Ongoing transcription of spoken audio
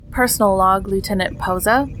Personal log, Lieutenant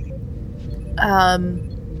Posa.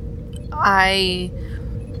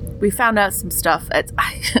 We found out some stuff.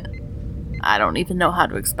 I don't even know how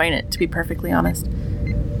to explain it, to be perfectly honest.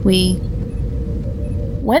 We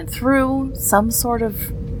went through some sort of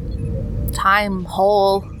time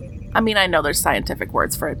hole. I mean, I know there's scientific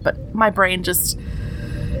words for it, but my brain just...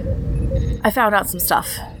 I found out some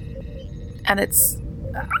stuff. And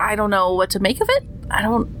I don't know what to make of it.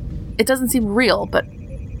 It doesn't seem real, but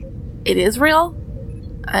it is real.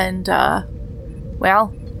 And,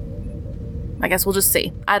 well, I guess we'll just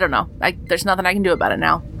see. I don't know. There's nothing I can do about it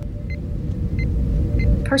now.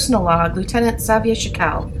 Personal log, Lieutenant Xavier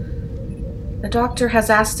Chacal. The doctor has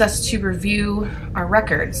asked us to review our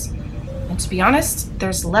records. And to be honest,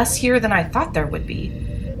 there's less here than I thought there would be.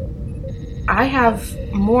 I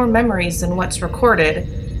have more memories than what's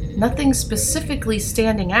recorded. Nothing specifically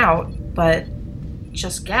standing out, but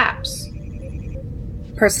just gaps.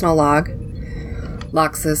 Personal log,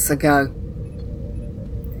 Loxus Ago.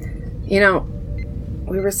 You know,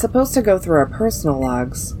 we were supposed to go through our personal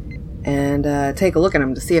logs and take a look at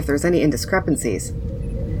them to see if there's any indiscrepancies.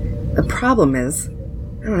 The problem is,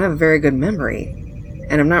 I don't have a very good memory,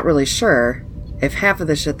 and I'm not really sure if half of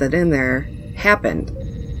the shit that's in there happened,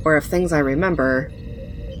 or if things I remember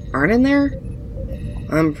aren't in there.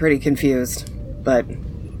 I'm pretty confused, but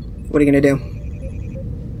what are you gonna do?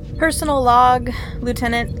 Personal log,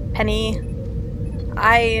 Lieutenant Penny.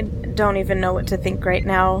 I don't even know what to think right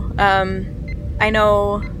now. I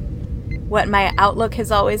know what my outlook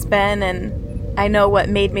has always been, and I know what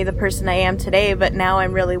made me the person I am today, but now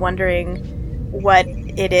I'm really wondering what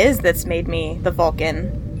it is that's made me the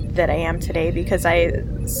Vulcan that I am today, because I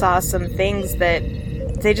saw some things that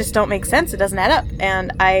they just don't make sense. It doesn't add up.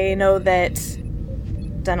 And I know that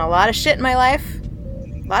I've done a lot of shit in my life,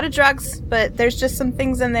 a lot of drugs, but there's just some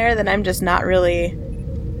things in there that I'm just not really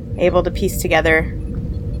able to piece together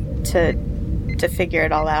to figure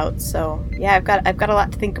it all out. So yeah, I've got a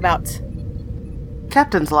lot to think about.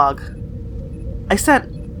 Captain's log. I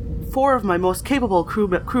sent 4 of my most capable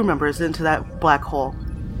crew members into that black hole.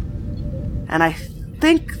 And I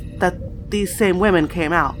think that these same women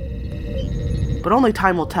came out. But only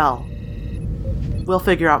time will tell. We'll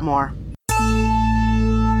figure out more.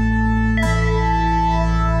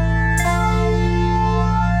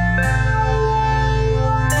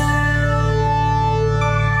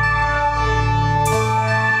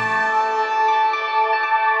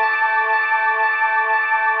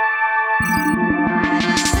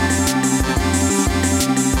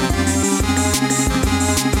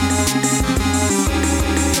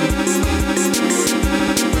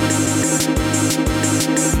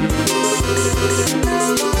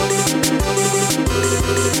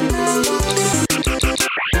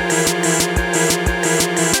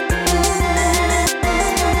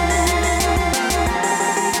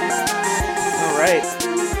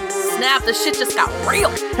 The shit just got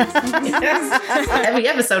real. Heavy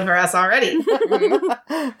episode for us already.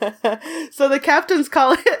 So the captains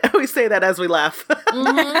call it, we say that as we laugh. This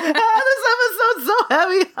episode's so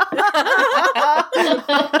heavy.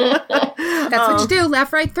 That's what you do,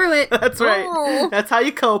 laugh right through it. That's right. Oh. That's how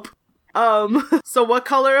you cope. So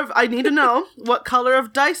I need to know, what color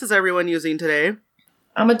of dice is everyone using today?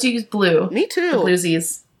 I'm gonna use blue. Me too. The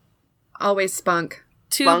bluesies. Always spunk.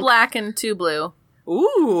 2 Spunk. black and 2 blue.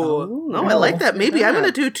 Ooh. No, I like that. Maybe I'm going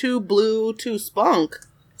to do 2 blue, 2 spunk.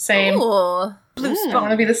 Same. Ooh. Blue I spunk.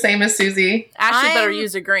 want to be the same as Susie. Ashley better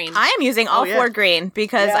use a green. I am using all Oh, yeah. 4 green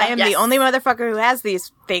because I am the only motherfucker who has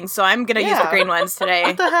these things, so I'm gonna use the green ones today.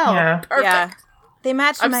 What the hell? Yeah. Perfect. Yeah. They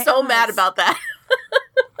match I'm my so eyes. mad about that.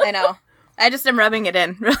 I know. I just am rubbing it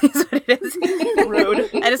in, really is what it is. Rude.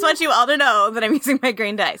 I just want you all to know that I'm using my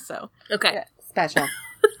green dice, so. Okay. Special.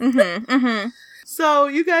 So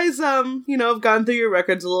you guys, have gone through your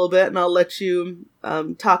records a little bit, and I'll let you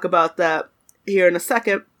talk about that here in a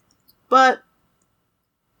second. But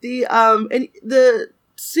Dr.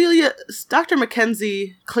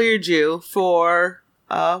 Mackenzie cleared you for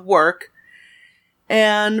work,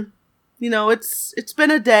 and it's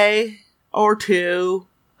been a day or two,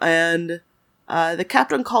 and the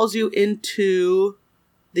captain calls you into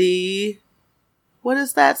the. What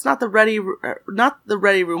is that? It's not the ready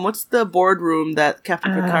room. What's the boardroom that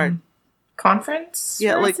Captain Picard? Conference?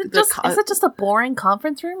 Yeah, Or like is it just a boring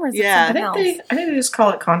conference room, or is it Yeah. something I else? think they just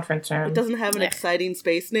call it conference room. It doesn't have an exciting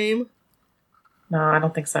space name. No, I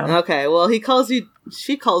don't think so. Okay, well, she calls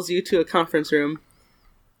you to a conference room,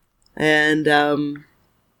 and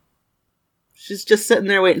she's just sitting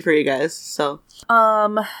there waiting for you guys. So,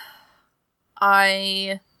 I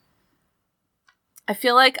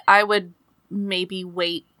feel like I would maybe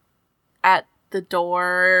wait at the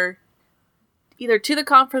door either to the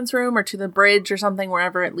conference room or to the bridge or something,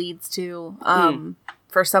 wherever it leads to,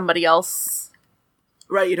 for somebody else.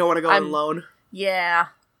 Right, you don't want to go in alone. Yeah.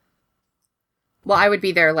 Well, I would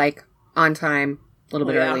be there, like, on time, a little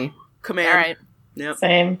bit early. Command. All right. Yep.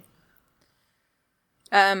 Same.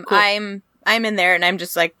 Cool. I'm in there and I'm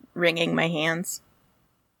just like wringing my hands.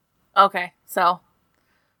 Okay, so,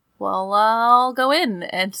 well, I'll go in,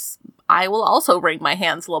 and I will also wring my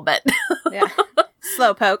hands a little bit. Yeah.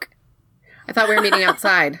 Slow poke. I thought we were meeting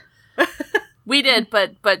outside. We did,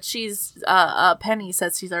 but she's, Penny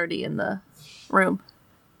says she's already in the room.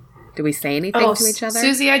 Do we say anything to each other?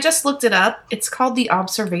 Susie, I just looked it up. It's called the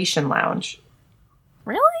Observation Lounge.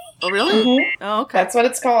 Really? Oh, really? Mm-hmm. Oh, okay. That's what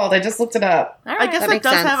it's called. I just looked it up. All I right. guess That it makes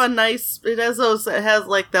does sense. have a nice. It has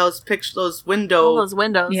like those All window. those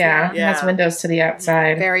windows. Yeah, it has Yeah. windows to the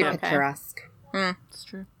outside. Very Okay. picturesque. It's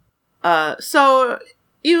true. So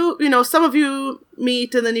you know, some of you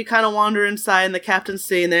meet, and then you kind of wander inside, and the captain's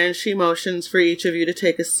sitting there, and she motions for each of you to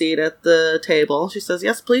take a seat at the table. She says,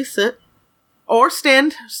 "Yes, please sit." Or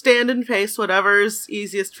stand and face, whatever's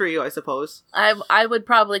easiest for you, I suppose. I would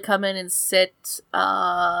probably come in and sit,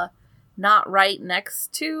 not right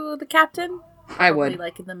next to the captain. I Probably, would.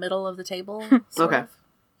 like in the middle of the table. Okay. of.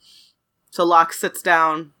 So Locke sits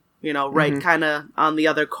down, you know, right kind of on the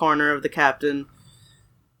other corner of the captain.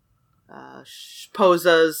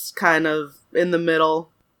 Posa's kind of in the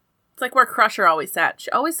middle. It's like where Crusher always sat. She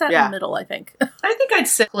always sat in Yeah. the middle, I think. I think I'd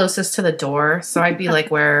sit closest to the door, so I'd be like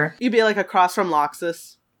where... You'd be like across from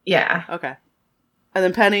Loxus. Yeah. Okay. And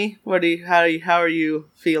then Penny, how are you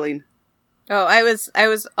feeling? Oh, I was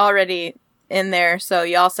already in there, so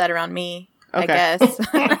y'all sat around me, I Okay. guess.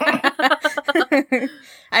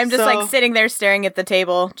 I'm just So- like sitting there staring at the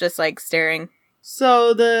table, just like staring.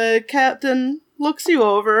 So the captain looks you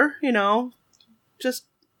over, you know, just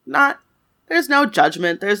not, there's no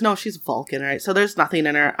judgment. There's no, she's Vulcan, right? So there's nothing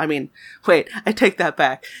in her. I mean, wait, I take that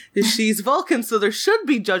back. She's Vulcan, so there should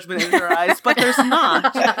be judgment in her eyes, but there's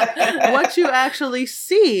not. What you actually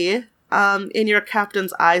see in your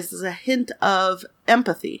captain's eyes is a hint of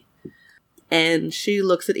empathy. And she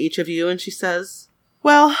looks at each of you and she says,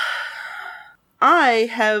 "Well, I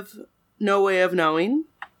have no way of knowing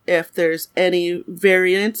if there's any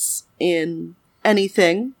variance in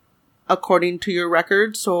anything according to your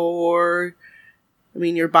records, or, I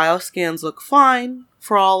mean, your bioscans look fine.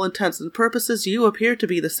 For all intents and purposes, you appear to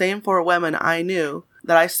be the same 4 women I knew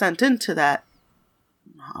that I sent into that,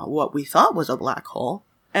 what we thought was a black hole.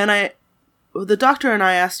 And the doctor and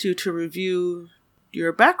I asked you to review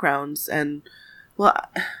your backgrounds, and, well,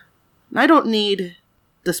 I don't need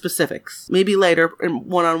the specifics. Maybe later, in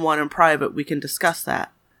one-on-one in private, we can discuss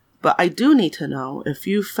that. But I do need to know if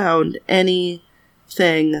you found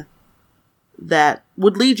anything that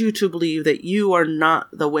would lead you to believe that you are not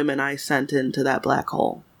the women I sent into that black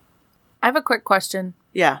hole." I have a quick question.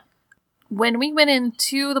 Yeah. When we went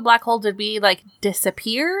into the black hole, did we, like,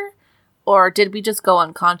 disappear? Or did we just go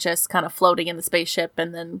unconscious, kind of floating in the spaceship,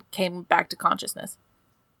 and then came back to consciousness?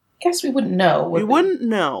 Guess we wouldn't know. would You we? wouldn't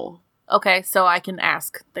know. Okay, so I can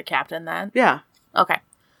ask the captain then. Yeah. Okay.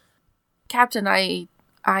 Captain, I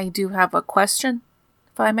do have a question,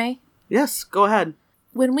 if I may. Yes, go ahead.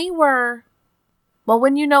 When we were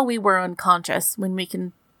unconscious, when we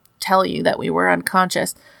can tell you that we were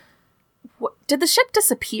unconscious, did the ship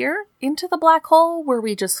disappear into the black hole? Were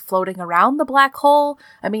we just floating around the black hole?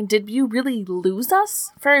 I mean, did you really lose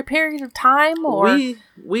us for a period of time, or?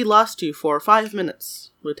 We lost you for 5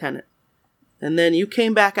 minutes, Lieutenant. And then you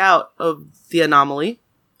came back out of the anomaly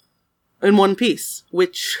in one piece,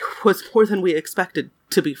 which was more than we expected,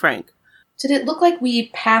 to be frank. Did it look like we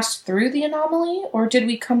passed through the anomaly, or did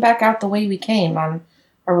we come back out the way we came on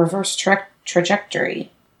a reverse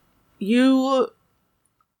trajectory?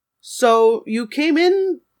 So you came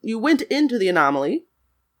in, you went into the anomaly,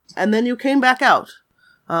 and then you came back out.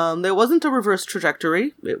 There wasn't a reverse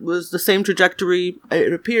trajectory. It was the same trajectory.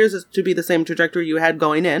 It appears to be the same trajectory you had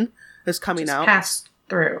going in as coming Just out. passed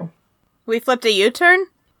through. We flipped a U-turn?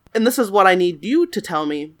 And this is what I need you to tell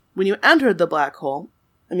me. When you entered the black hole,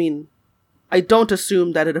 I mean, I don't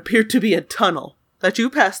assume that it appeared to be a tunnel. That you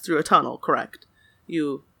passed through a tunnel, correct?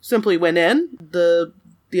 You simply went in the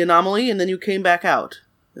anomaly and then you came back out.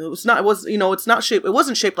 It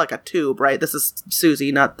wasn't shaped like a tube, right? This is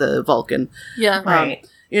Susie, not the Vulcan. Yeah. Right.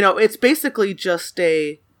 It's basically just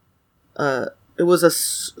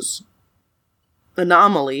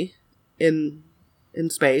anomaly in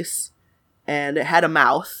space, and it had a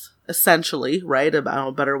mouth, essentially, right?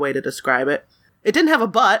 A better way to describe it. it didn't have a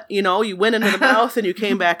butt, you know, you went into the mouth and you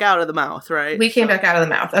came back out of the mouth, right? We came back out of the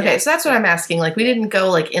mouth. Okay, so that's what I'm asking. Like, we didn't go,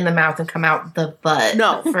 like, in the mouth and come out the butt.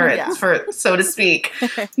 No. For so to speak.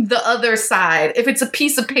 The other side. If it's a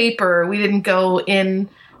piece of paper, we didn't go in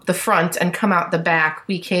the front and come out the back.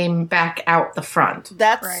 We came back out the front.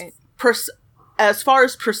 That's, Right. as far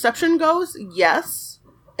as perception goes, yes.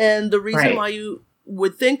 And the reason Right. why you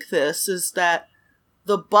would think this is that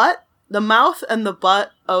the mouth and the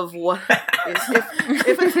butt of what if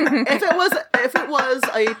it was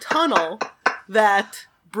a tunnel that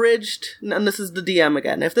bridged, and this is the DM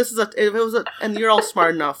again. And you're all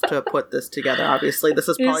smart enough to put this together. Obviously, this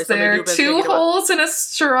is probably Is something there you've been two thinking about. holes in a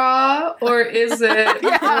straw, or is it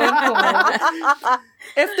one hole?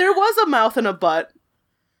 If there was a mouth and a butt,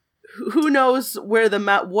 who knows where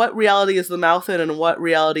what reality is the mouth in and what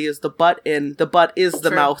reality is the butt in? The butt is the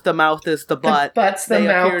True. mouth is the butt. The butt's the They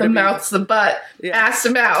mouth, appear the to be- mouth's the butt. Yeah. Ass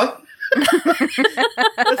to mouth.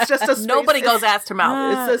 It's just a space, Nobody it's- goes ass to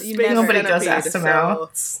mouth. It's a You space never- Nobody goes centipede, ass to so-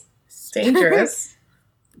 mouth. It's dangerous.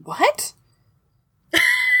 What?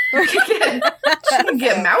 You can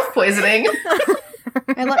get mouth poisoning.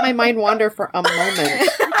 I let my mind wander for a moment.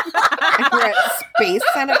 And we're at space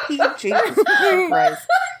centipede? Jesus Christ.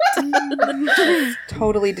 It's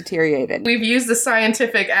totally deteriorated. We've used the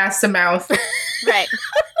scientific ass to mouth. Right.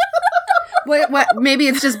 What? Maybe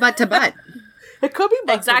it's just butt to butt. It could be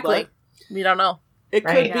butt to Exactly. butt. We don't know. It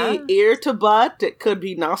Right. could be ear to butt. It could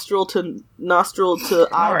be nostril to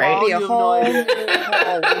eyeball. right. Be You a have no whole idea.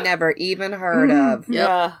 hole we never even heard of.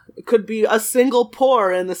 Yeah, it could be a single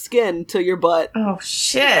pore in the skin to your butt. Oh,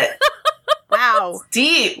 shit. Wow.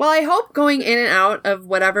 Deep. Well, I hope going in and out of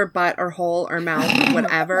whatever butt or hole or mouth,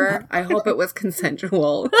 whatever, I hope it was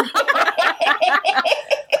consensual.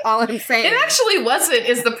 All I'm saying. It actually wasn't.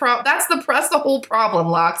 Is the that's the whole problem,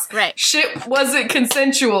 Lox. Right. Shit wasn't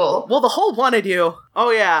consensual. Well, the hole wanted you. Oh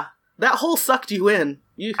yeah, that hole sucked you in.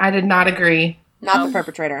 You I did not agree. Not the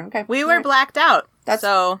perpetrator. Okay. We were blacked out. That's-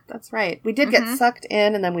 so That's right. We did get sucked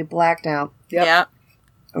in and then we blacked out. Yep. yeah.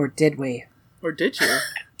 Or did we? or did you?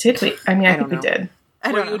 Did we? I mean, I think we don't know. did.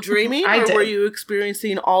 I Were don't you know. dreaming, I or did. were you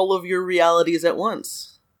experiencing all of your realities at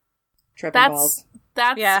once? Tripping That's balls.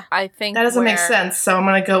 Yeah. I think That doesn't make where- sense, so I'm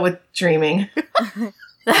gonna go with dreaming.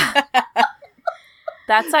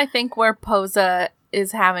 That's, I think, where Posa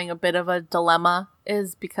is having a bit of a dilemma,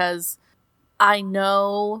 is because I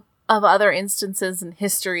know of other instances in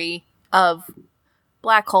history of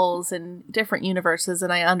black holes in different universes,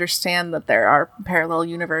 and I understand that there are parallel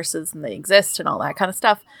universes and they exist and all that kind of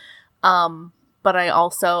stuff. But I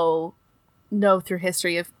also know through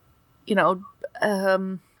history of,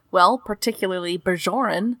 particularly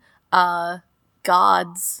Bajoran,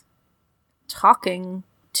 gods talking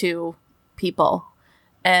to people.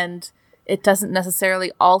 And it doesn't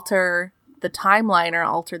necessarily alter the timeline or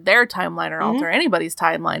alter their timeline or alter anybody's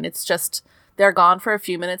timeline. It's just they're gone for a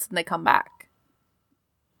few minutes and they come back.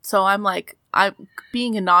 So I'm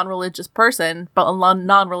being a non-religious person, but a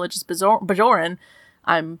non-religious Bajoran,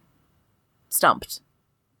 I'm stumped.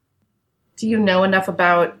 Do you know enough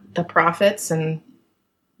about the prophets and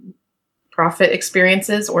prophet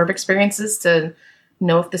experiences, orb experiences, to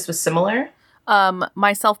know if this was similar?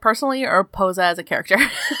 Myself personally, or Posa as a character?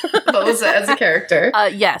 Boza as a character.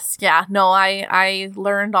 Yes, yeah. No, I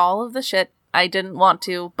learned all of the shit. I didn't want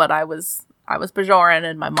to, but I was Bajoran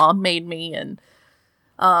and my mom made me, and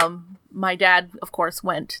my dad, of course,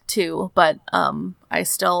 went too, but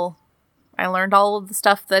I learned all of the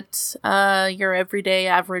stuff that your everyday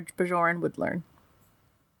average Bajoran would learn.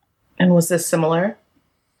 And was this similar?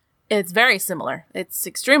 It's very similar. It's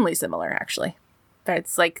extremely similar, actually.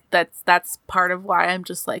 It's like that's part of why I'm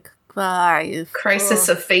just like Crisis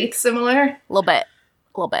of faith similar? a little bit.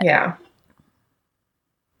 Yeah.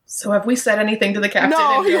 So have we said anything to the captain?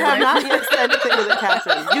 No, in you real have life? not yet said anything to the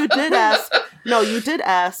captain. You did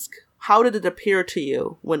ask, how did it appear to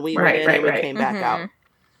you when we went in and we came back out?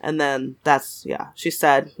 And then she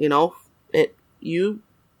said,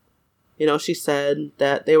 she said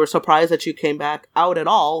that they were surprised that you came back out at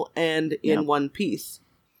all and in one piece.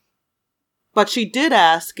 But she did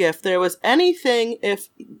ask if there was anything, if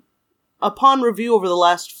upon review over the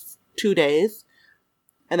last 2 days,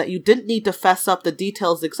 and that you didn't need to fess up the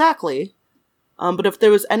details exactly, but if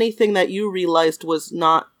there was anything that you realized was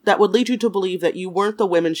not, that would lead you to believe that you weren't the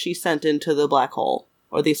women she sent into the black hole,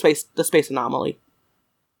 or the space anomaly.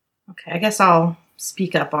 Okay, I guess I'll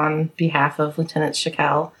speak up on behalf of Lieutenant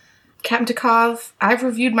Shakal. Captain Takov, I've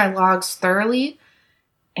reviewed my logs thoroughly,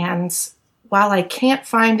 and while I can't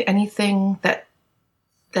find anything that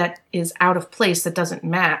is out of place, that doesn't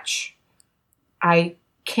match, I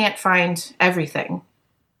can't find everything.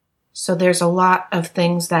 So there's a lot of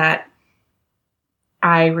things that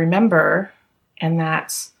I remember and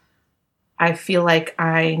that I feel like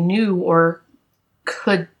I knew or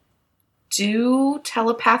could do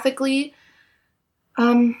telepathically.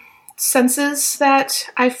 Senses that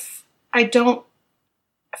I don't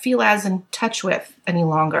feel as in touch with any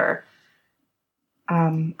longer.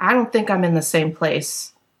 I don't think I'm in the same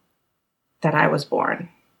place that I was born.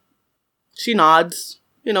 She nods.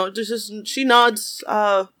 She nods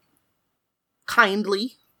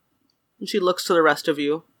kindly. And she looks to the rest of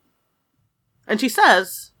you. And she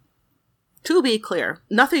says, to be clear,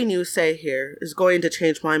 nothing you say here is going to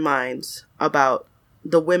change my mind about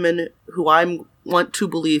the women who I want to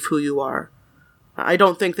believe who you are. I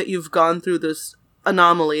don't think that you've gone through this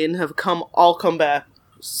anomaly and have come back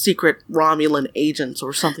secret Romulan agents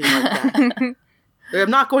or something like that.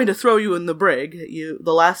 I'm not going to throw you in the brig.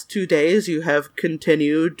 The last 2 days you have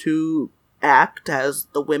continued to act as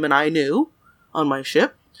the women I knew on my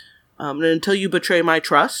ship. And until you betray my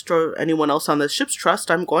trust or anyone else on this ship's trust,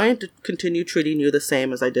 I'm going to continue treating you the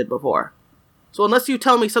same as I did before. So unless you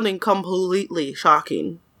tell me something completely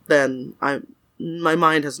shocking, then my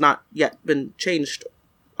mind has not yet been changed,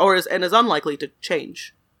 is unlikely to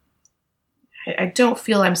change. I don't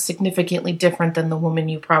feel I'm significantly different than the woman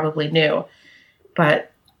you probably knew,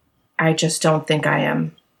 but I just don't think I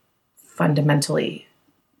am fundamentally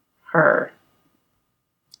her.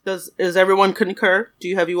 Does everyone concur?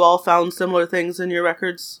 Have you all found similar things in your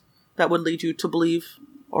records that would lead you to believe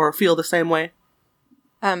or feel the same way?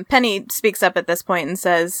 Penny speaks up at this point and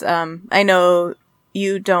says, I know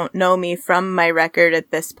you don't know me from my record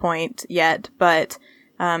at this point yet, but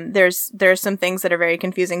there's some things that are very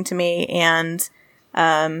confusing to me, and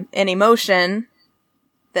an emotion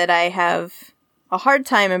that I have a hard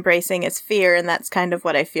time embracing is fear, and that's kind of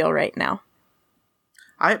what I feel right now.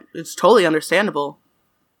 It's totally understandable.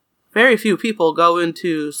 Very few people go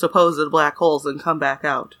into supposed black holes and come back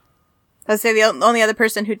out. I'd say the only other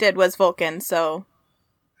person who did was Vulcan, so...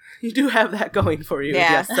 You do have that going for you.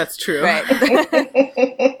 Yeah. Yes, that's true. Right. But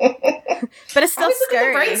it's still scary. Look at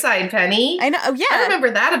the bright side, Penny. I know, yeah. I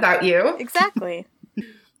remember that about you. Exactly.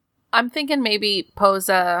 I'm thinking maybe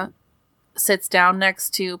Posa sits down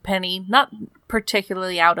next to Penny, not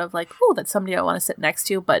particularly out of like, oh, that's somebody I want to sit next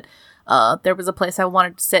to, but there was a place I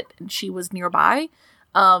wanted to sit and she was nearby.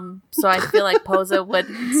 So I feel like Posa would,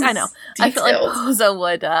 I know, I feel like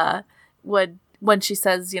Posa would, when she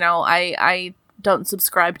says, I don't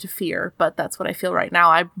subscribe to fear, but that's what I feel right now.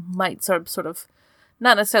 I might sort of,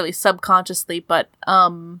 not necessarily subconsciously, but,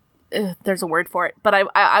 there's a word for it, but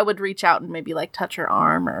I would reach out and maybe like touch her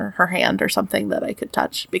arm or her hand or something that I could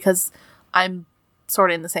touch because I'm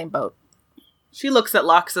sort of in the same boat. She looks at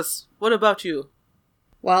Loxus. What about you?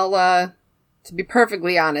 Well, to be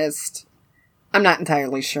perfectly honest, I'm not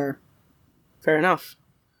entirely sure. Fair enough.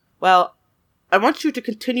 Well, I want you to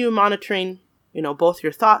continue monitoring, both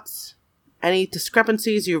your thoughts, any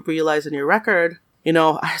discrepancies you realize in your record.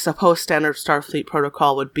 I suppose standard Starfleet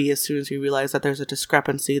protocol would be as soon as you realize that there's a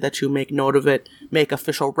discrepancy that you make note of it, make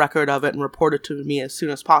official record of it, and report it to me as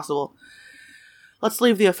soon as possible. Let's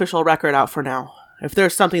leave the official record out for now. If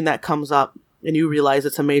there's something that comes up and you realize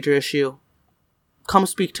it's a major issue, come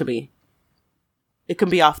speak to me. It can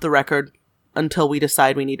be off the record until we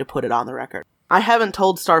decide we need to put it on the record. I haven't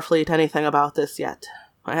told Starfleet anything about this yet.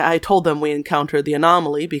 I told them we encountered the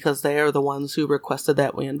anomaly because they are the ones who requested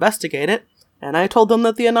that we investigate it, and I told them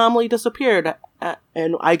that the anomaly disappeared,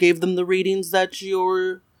 and I gave them the readings that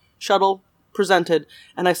your shuttle presented,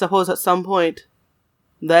 and I suppose at some point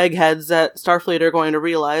the eggheads at Starfleet are going to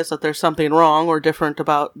realize that there's something wrong or different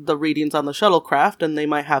about the readings on the shuttlecraft, and they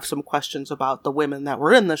might have some questions about the women that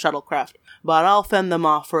were in the shuttlecraft. But I'll fend them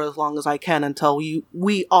off for as long as I can until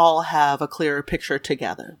we all have a clearer picture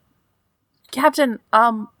together. Captain,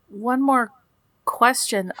 one more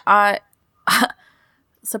question.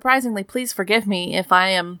 Surprisingly, please forgive me if I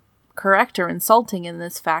am correct or insulting in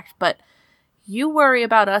this fact, but you worry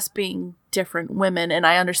about us being different women, and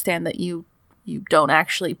I understand that you don't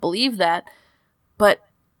actually believe that, but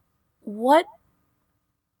why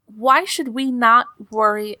should we not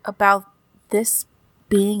worry about this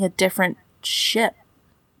being a different ship?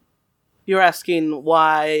 You're asking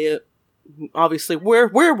why, obviously, we're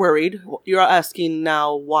worried. You're asking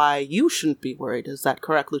now why you shouldn't be worried. Is that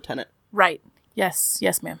correct, Lieutenant? Right. Yes,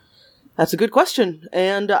 ma'am. That's a good question,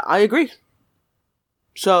 and I agree.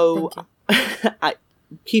 So, I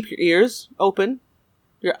keep your ears open,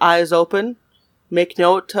 your eyes open, make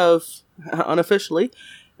note of, unofficially,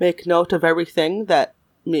 make note of everything that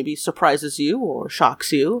maybe surprises you or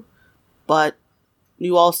shocks you, but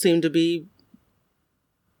you all seem to be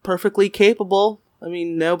perfectly capable I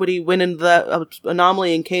mean, nobody went into that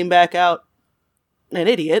anomaly and came back out an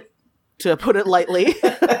idiot, to put it lightly.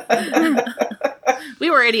 We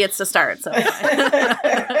were idiots to start, so.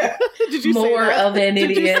 Did you More say that? of an idiot.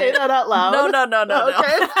 Did you say that out loud? No.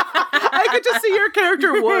 Okay. I could just see your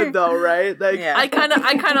character would, though, right? Like, Yeah. I kind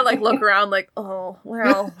of like look around like, oh,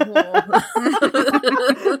 well.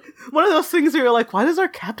 one of those things where you're like, why does our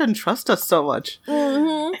captain trust us so much?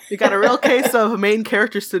 Mhm. You got a real case of main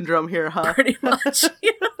character syndrome here, huh? Pretty much.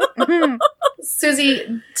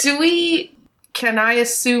 Susie, can I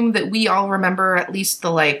assume that we all remember at least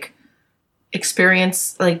the, like,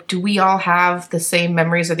 experience? Like, do we all have the same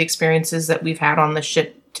memories of the experiences that we've had on the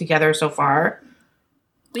ship together so far?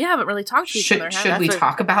 We haven't really talked to each other, have Should we? we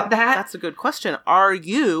talk about that? That's a good question. Are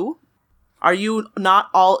you not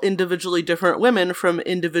all individually different women from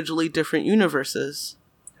individually different universes?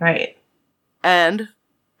 Right. And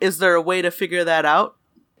is there a way to figure that out?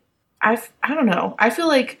 I don't know. I feel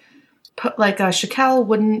like Shakel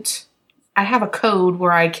wouldn't. I have a code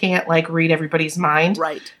where I can't like read everybody's mind,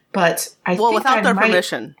 Right. but I think Without their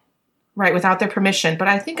permission. Right, without their permission. But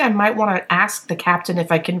I think I might want to ask the captain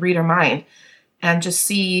if I can read her mind, and just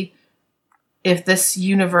see if this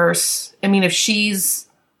universe. I mean, if she's.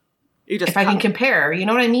 If I can compare, you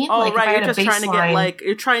know what I mean? Oh, like right. If I You're had just a trying to get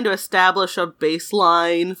you're trying to establish a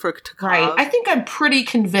baseline for Takov. Right. I think I'm pretty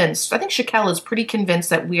convinced. I think Shakel is pretty convinced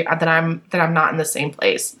that I'm not in the same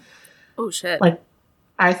place. Oh, shit. Like,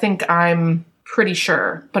 I think I'm pretty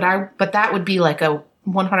sure, but that would be like a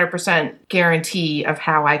 100% guarantee of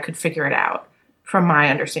how I could figure it out from my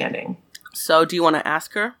understanding. So, do you want to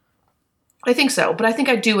ask her? I think so, but I think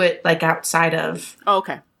I do it like outside of. Oh,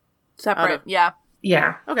 okay. Separate, yeah.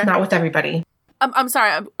 Yeah. Okay. Not with everybody. I'm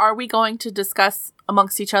sorry, are we going to discuss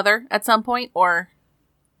amongst each other at some point, or...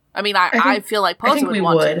 I mean, I feel like Posa would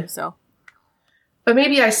want to, so... But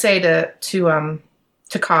maybe I say to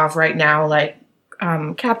Kov right now, like,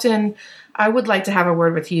 Captain, I would like to have a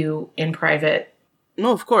word with you in private.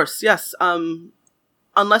 No, of course, yes.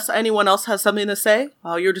 Unless anyone else has something to say,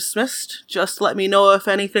 you're dismissed. Just let me know if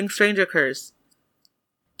anything strange occurs.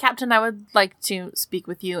 Captain, I would like to speak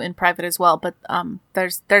with you in private as well, but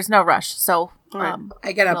there's no rush, so... Right.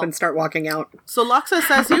 I get up and start walking out. So Loxus,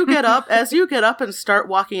 as you get up and start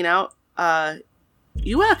walking out,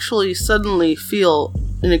 you actually suddenly feel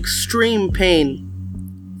an extreme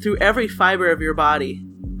pain through every fiber of your body.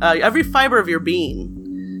 Every fiber of your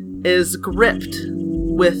being is gripped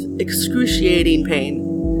with excruciating pain.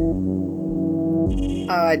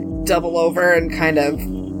 Double over and kind of.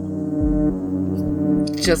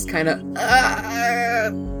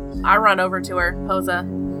 I run over to her, Posa.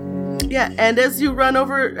 Yeah, and as you run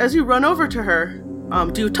over to her,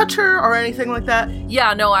 do you touch her or anything like that?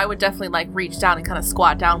 Yeah, no, I would definitely like reach down and kind of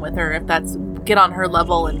squat down with her if that's get on her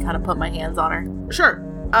level and kind of put my hands on her. Sure.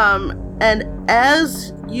 And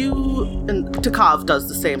as you and Takov does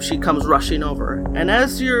the same, she comes rushing over, and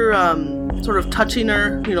as you're sort of touching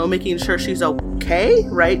her, you know, making sure she's okay,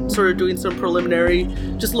 right? Sort of doing some preliminary,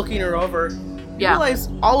 just looking her over. You Yeah. realize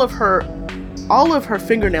all of her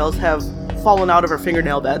fingernails have fallen out of her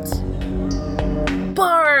fingernail beds.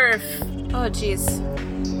 Barf! Oh, jeez.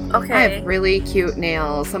 Okay. I have really cute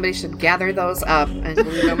nails. Somebody should gather those up and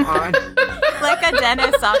glue them on. Like a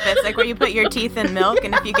dentist's office, like where you put your teeth in milk,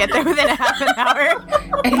 and if you get there within a half an hour.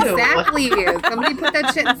 Exactly. Somebody put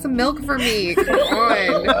that shit in some milk for me. Come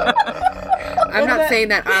on. I'm not saying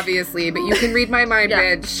that obviously, but you can read my mind, Yeah.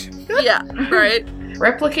 bitch. Yeah, right.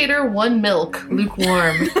 Replicator 1 milk,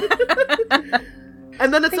 lukewarm.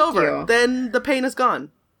 And then it's Thank over. you. Then the pain is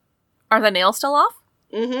gone. Are the nails still off?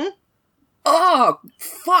 Mm-hmm. Oh,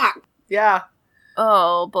 fuck. Yeah.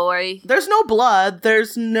 Oh, boy. There's no blood. It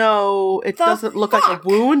The doesn't look like fuck? a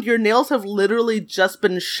wound. Your nails have literally just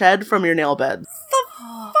been shed from your nail bed.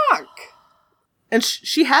 Fuck. And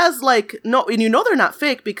she has and you know they're not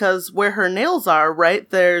fake because where her nails are, right?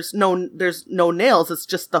 There's no nails. It's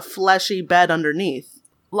just the fleshy bed underneath.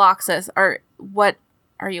 Loxus, are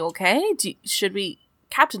you okay?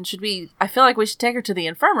 Captain, I feel like we should take her to the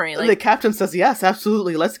infirmary. The captain says, yes,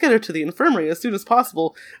 absolutely. Let's get her to the infirmary as soon as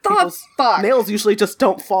possible. People's fuck? nails usually just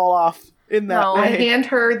don't fall off in that No. I way. hand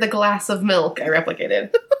her the glass of milk I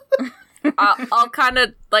replicated. I'll kind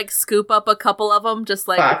of like scoop up a couple of them, just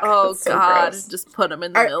like, Fuck, oh that's so god, gross. just put them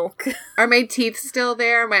in the milk. Are my teeth still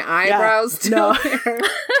there? My eyebrows still no. there?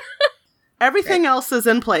 Everything else is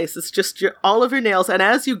in place. It's just all of your nails. And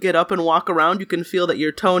as you get up and walk around, you can feel that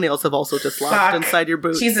your toenails have also just lodged Fuck. inside your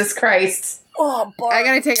boots. Jesus Christ. Oh boy. I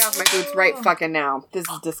gotta take off my boots right fucking now. This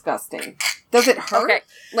is disgusting. Does it hurt? Okay.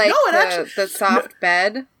 Like No, it actually- the soft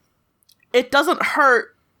bed? It doesn't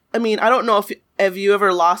hurt. I mean, I don't know if have you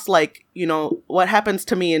ever lost, like, you know, what happens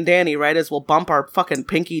to me and Danny, right, is we'll bump our fucking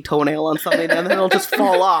pinky toenail on something and then it'll just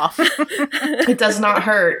fall off. It does not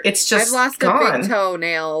hurt. It's just I've lost gone. a big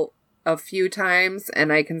toenail a few times,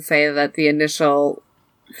 and I can say that the initial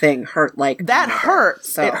thing hurt like That mother,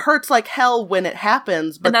 hurts. so. It hurts like hell when it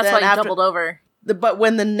happens. But and that's then why you after, doubled over. But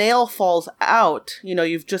when the nail falls out, you know,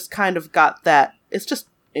 you've just kind of got that. It's just,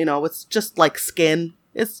 you know, it's just like skin.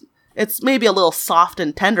 It's maybe a little soft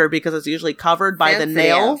and tender because it's usually covered by the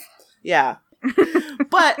nail. Yeah.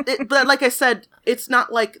 but like I said, it's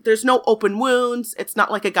not like there's no open wounds. It's not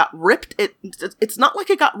like it got ripped. It's not like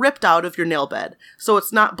it got ripped out of your nail bed. So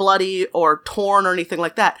it's not bloody or torn or anything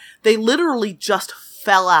like that. They literally just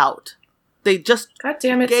fell out. They just God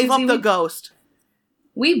damn it, gave Susie, up the ghost.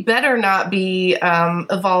 We better not be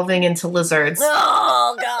evolving into lizards.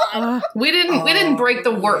 Oh God! We didn't break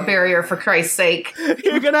the warp barrier, for Christ's sake.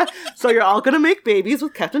 You're all gonna make babies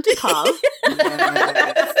with Captain Tikov.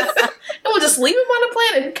 And we'll just leave him on a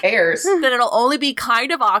planet. Who cares? Then it'll only be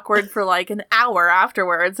kind of awkward for like an hour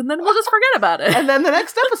afterwards, and then we'll just forget about it. And then the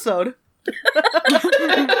next episode.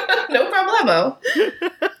 No problemo.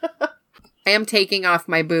 I am taking off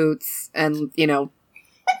my boots and, you know,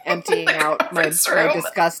 emptying out my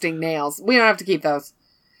disgusting nails. We don't have to keep those.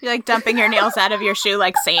 You're like dumping your nails out of your shoe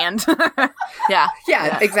like sand. Yeah.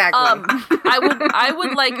 Yeah, exactly. I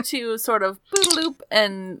would like to sort of boodaloop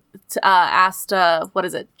and ask what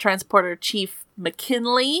is it, Transporter Chief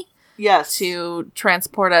McKinley, Yes. to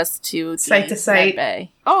transport us to Site to site. Med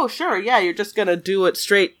Bay. Oh, sure. Yeah, you're just gonna do it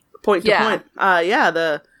straight, point to Yeah. point. Yeah,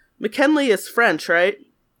 the McKinley is French, right?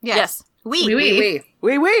 Yes. Oui, Oui, oui. oui.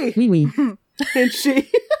 Oui, oui. Oui, oui. And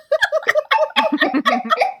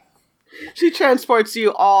she transports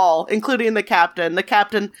you all, including the captain. The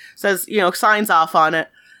captain says, you know, signs off on it.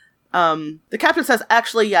 The captain says,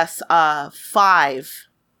 actually, yes, 5,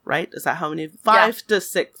 right? Is that how many? 5 to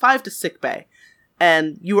 6, 5 to sick bay.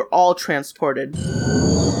 And you were all transported.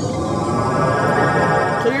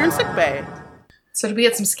 So you're in sick bay. So did we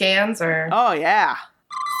get some scans or Oh, yeah.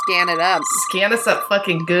 Scan it up. scan us up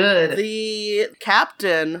fucking good? The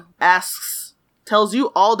captain tells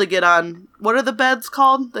you all to get on, what are the beds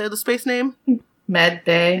called? The space name? Med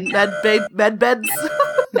Bay. Med beds? Med beds.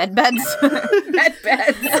 Med beds.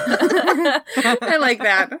 I like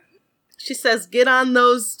that. She says, get on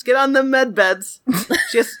the med beds.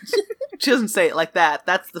 She doesn't say it like that.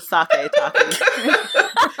 That's the sake talking.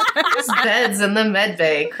 There's beds in the Med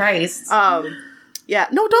Bay. Christ. Yeah.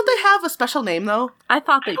 No, don't they have a special name, though? I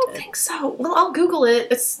thought they I don't did. think so. Well, I'll Google it.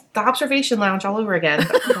 It's the observation lounge all over again.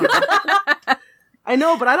 I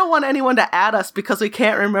know, but I don't want anyone to add us because we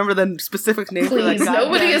can't remember the specific name. Please, for that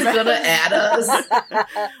nobody is goddamn- gonna add us.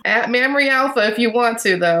 At Memory Alpha if you want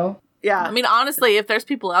to, though. Yeah. I mean, honestly, if there's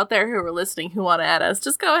people out there who are listening who want to add us,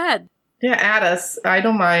 just go ahead. Yeah, add us. I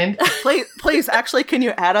don't mind. Please, actually, can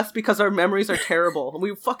you add us because our memories are terrible.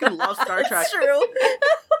 We fucking love Star Trek. True.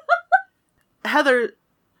 Heather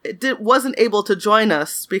wasn't able to join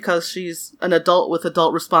us because she's an adult with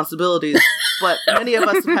adult responsibilities, but many of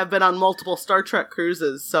us have been on multiple Star Trek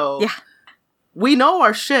cruises, so Yeah. we know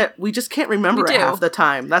our shit. We just can't remember We it do. half the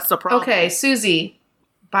time. That's the problem. Okay, Susie.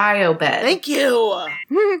 Biobed. Thank you.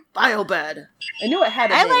 Biobed. I knew it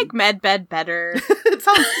had a I name. like med bed better. It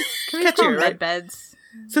sounds Can we call catchier, med right? beds?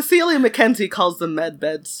 Cecilia Mackenzie calls them med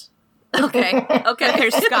beds. Okay. Okay.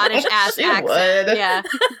 Their Scottish ass She accent. would. Yeah.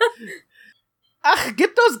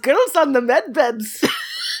 Get those girls on the med beds.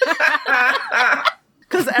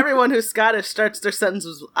 Because everyone who's Scottish starts their sentence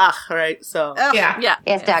with right? So Yeah. Yeah.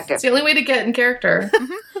 Yes, doctor. It's the only way to get in character.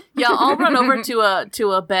 Yeah, I'll run over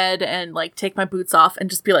to a bed and like take my boots off and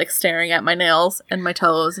just be like staring at my nails and my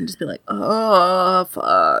toes and just be like, oh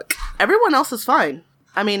fuck. everyone else is fine.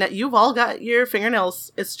 I mean, you've all got your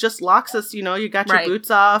fingernails. It's just Loxus, you know, you got your Right.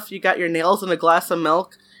 boots off, you got your nails in a glass of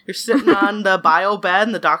milk. You're sitting on the bio bed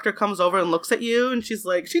and the doctor comes over and looks at you and she's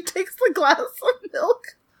like, she takes the glass of milk.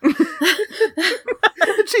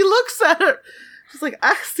 And she looks at it. She's like,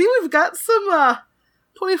 I see we've got some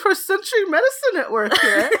 21st century medicine at work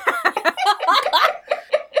here.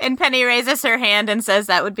 And Penny raises her hand and says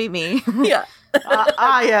that would be me. Yeah.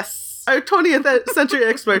 Yes. Our 20th century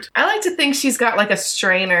expert. I like to think she's got like a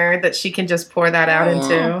strainer that she can just pour that out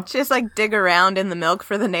into. She just like dig around in the milk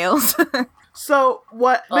for the nails. So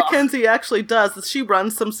what Mackenzie actually does is she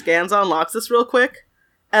runs some scans on Loxus real quick,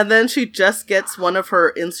 and then she just gets one of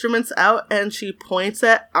her instruments out and she points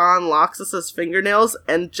it on Loxus's fingernails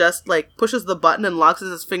and just like pushes the button and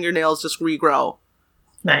Loxus's fingernails just regrow.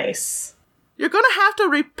 Nice. You're gonna have to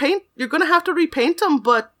repaint them,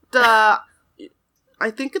 but I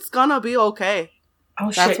think it's gonna be okay.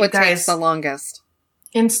 Oh shit, That's what you guys. takes the longest.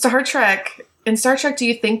 In Star Trek, In Star Trek, do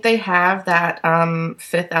you think they have that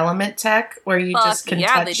Fifth Element tech where you just can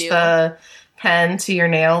touch the pen to your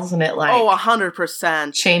nails and it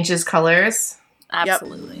 100% changes colors?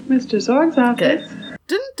 Absolutely. Yep. Mr. Zorg's office.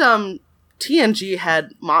 Didn't TNG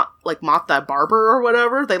had Mott that barber or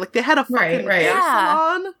whatever? They had a fucking hair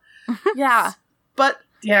salon. Yeah. But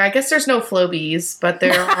yeah, I guess there's no Flobies, but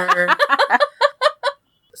there are.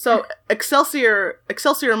 So Excelsior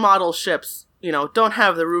model ships, don't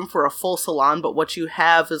have the room for a full salon, but what you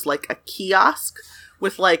have is a kiosk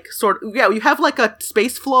with you have a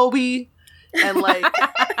space Flobie and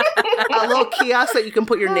a little kiosk that you can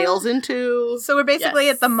put your nails into. So we're basically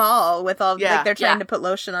at the mall with all they're trying to put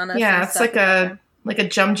lotion on us. Yeah, it's like a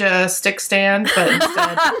Jumja stick stand, but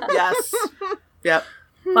instead. Yes. Yep.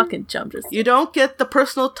 Fucking Jumjas. You don't get the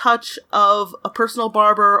personal touch of a personal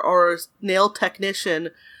barber or nail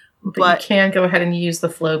technician, but you can go ahead and use the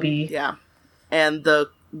Flobie. Yeah. And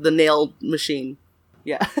the nail machine.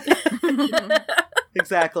 Yeah.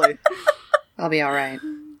 Exactly. I'll be all right.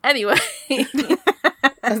 Anyway. Hey,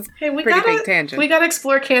 we big tangent. We gotta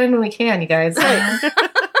explore canon when we can, you guys.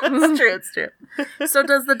 It's true. So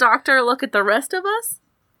does the doctor look at the rest of us?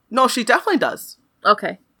 No, she definitely does.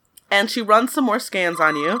 Okay. And she runs some more scans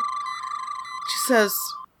on you. She says,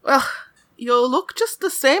 well, you look just the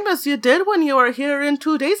same as you did when you were here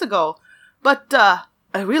 2 days ago. But,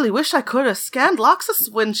 I really wish I could have scanned Loxus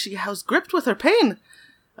when she was gripped with her pain.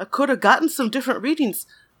 I could have gotten some different readings.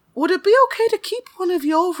 Would it be okay to keep one of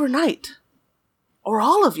you overnight? Or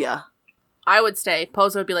all of you? I would stay.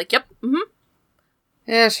 Pozo would be like, yep,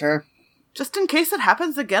 Yeah, sure. Just in case it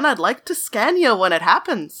happens again, I'd like to scan you when it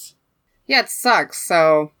happens. Yeah, it sucks,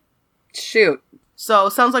 so shoot. So,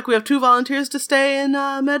 sounds like we have 2 volunteers to stay in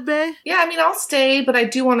Medbay? Yeah, I mean, I'll stay, but I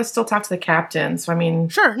do want to still talk to the captain, so I mean...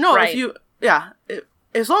 Sure, no, right.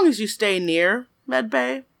 As long as you stay near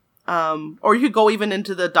Medbay, or you could go even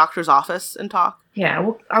into the doctor's office and talk.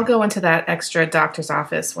 Yeah, I'll go into that extra doctor's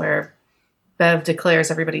office where Bev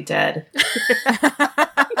declares everybody dead.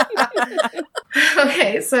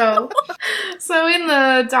 Okay, so in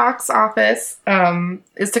the doc's office,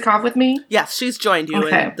 is Takov with me? Yes, she's joined you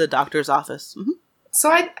in the doctor's office. Mm-hmm.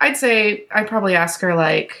 So I'd say I'd probably ask her,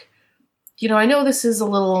 I know this is a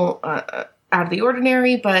little out of the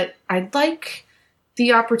ordinary, but I'd like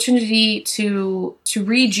the opportunity to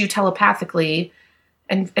read you telepathically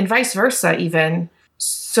and vice versa even,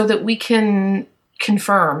 so that we can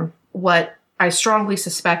confirm what I strongly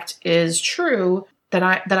suspect is true,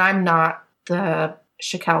 that I'm not the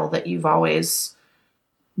Shakel that you've always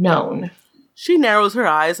known. She narrows her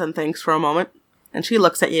eyes and thinks for a moment, and she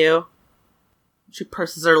looks at you. She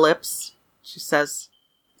purses her lips. She says,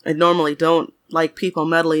 I normally don't like people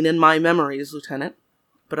meddling in my memories, Lieutenant.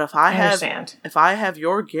 But if I have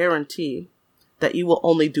your guarantee that you will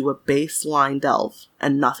only do a baseline delve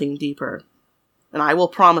and nothing deeper, and I will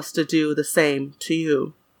promise to do the same to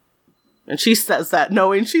you. And she says that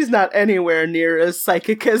knowing she's not anywhere near as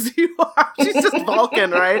psychic as you are. She's just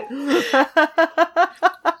Vulcan, right?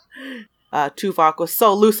 Tuvok was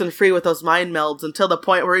so loose and free with those mind melds until the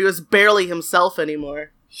point where he was barely himself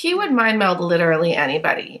anymore. He would mind meld literally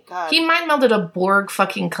anybody. God. He mind melded a Borg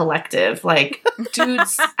fucking collective.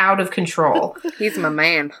 Dude's out of control. He's my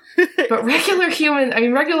man. But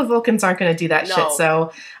regular Vulcans aren't going to do that No. shit.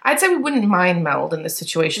 So I'd say we wouldn't mind meld in this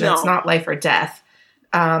situation. No. It's not life or death.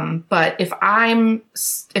 But if I'm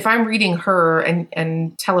reading her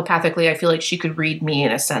and telepathically, I feel like she could read me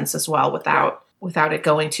in a sense as well without it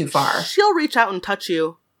going too far. She'll reach out and touch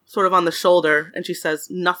you, sort of on the shoulder, and she says,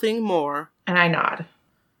 nothing more. And I nod.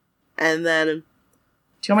 And then, Do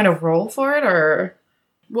you want me to roll for it, or?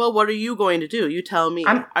 well, what are you going to do? You tell me.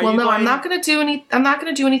 I'm not going to do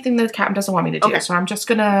anything that the captain doesn't want me to do. Okay. So I'm just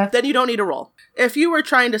gonna. Then you don't need to roll. If you were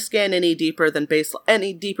trying to scan any deeper than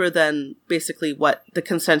basically what the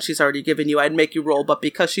consent she's already given you, I'd make you roll. But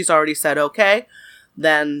because she's already said okay,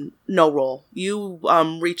 then no roll. You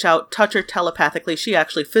reach out, touch her telepathically. She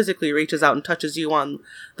actually physically reaches out and touches you on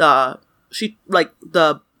the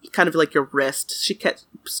kind of like your wrist. She gets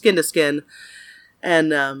skin to skin,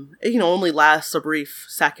 and only lasts a brief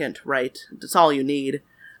second. Right, that's all you need.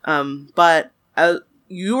 But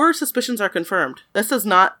your suspicions are confirmed. This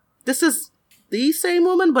is the same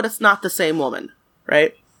woman, but it's not the same woman,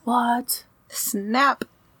 right? What? Snap.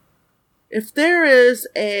 If there is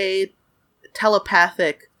a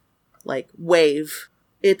telepathic, wave,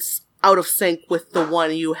 it's out of sync with the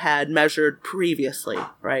one you had measured previously,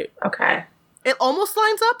 right? Okay. It almost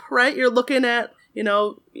lines up, right? You're looking at,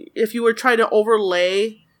 if you were trying to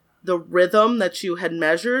overlay the rhythm that you had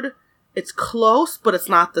measured, it's close, but it's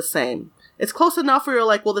not the same. It's close enough where you're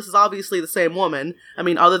like, well, this is obviously the same woman. I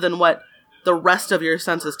mean, other than what the rest of your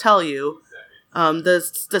senses tell you.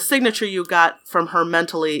 The signature you got from her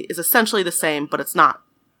mentally is essentially the same, but it's not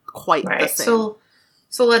quite the same.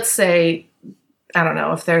 So let's say, I don't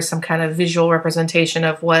know, if there's some kind of visual representation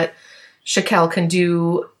of what Shakel can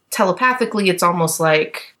do telepathically, it's almost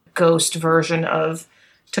like ghost version of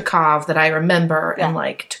Takov that I remember, and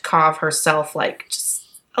like Takov herself, like just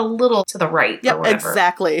a little to the right. Yep, or whatever.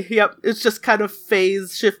 exactly. Yep, it's just kind of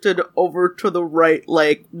phase shifted over to the right,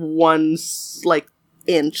 like one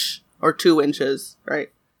inch or 2 inches, right?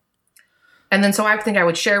 And then so I think I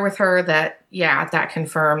would share with her that, yeah, that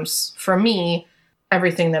confirms for me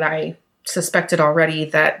everything that I suspected already,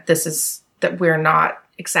 that that we're not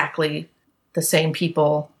exactly the same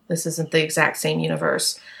people. This isn't the exact same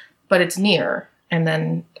universe, but it's near. And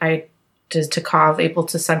then is Takov able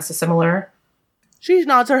to sense a similar? She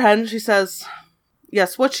nods her head and she says,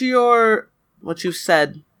 yes, what you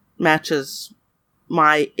said matches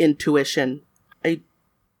my intuition. I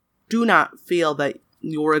do not feel that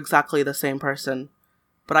you're exactly the same person,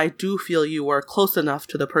 but I do feel you were close enough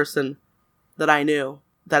to the person that I knew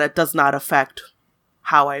that it does not affect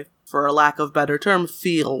how I, for a lack of better term,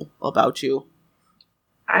 feel about you.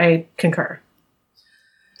 I concur.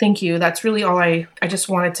 Thank you. That's really all I just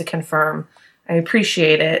wanted to confirm. I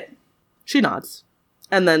appreciate it. She nods.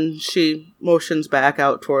 And then she motions back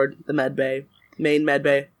out toward the main med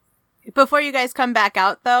bay. Before you guys come back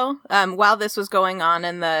out, though, while this was going on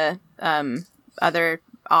in the other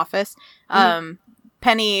office,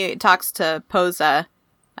 Penny talks to Posa,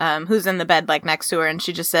 who's in the bed next to her, and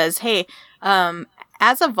she just says, hey,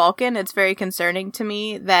 as a Vulcan, it's very concerning to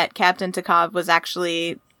me that Captain Takov was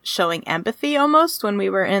actually showing empathy almost when we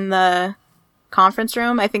were in the conference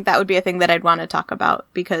room. I think that would be a thing that I'd want to talk about,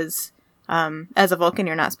 because as a Vulcan,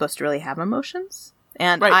 you're not supposed to really have emotions.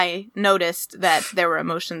 And right. I noticed that there were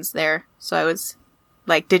emotions there. So I was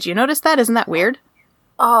like, did you notice that? Isn't that weird?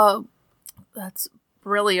 That's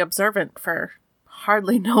really observant for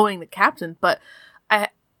hardly knowing the captain. But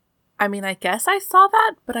I mean, I guess I saw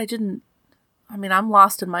that, but I didn't. I mean, I'm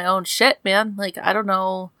lost in my own shit, man. I don't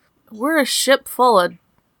know. We're a ship full of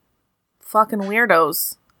fucking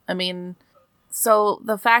weirdos. I mean, so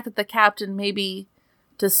the fact that the captain maybe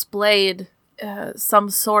displayed some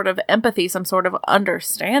sort of empathy, some sort of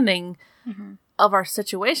understanding of our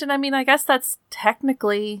situation. I mean, I guess that's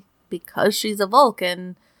technically, because she's a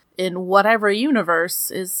Vulcan in whatever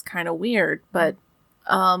universe, is kind of weird. But,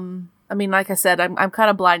 I mean, like I said, I'm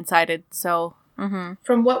kind of blindsided, so.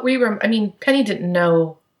 From what Penny didn't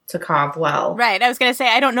know Takov well. Right. I was going to say,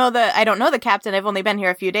 I don't know the captain. I've only been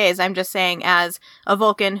here a few days. I'm just saying, as a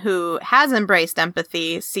Vulcan who has embraced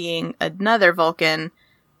empathy, seeing another Vulcan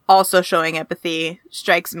also showing empathy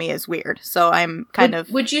strikes me as weird. So I'm kind of...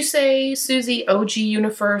 Would you say, Susie, OG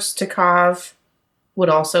universe Takov would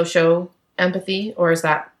also show empathy? Or is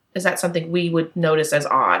that something we would notice as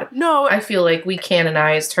odd? No. I feel like we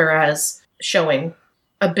canonized her as showing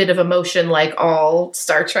a bit of emotion like all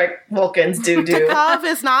Star Trek Vulcans do. Takov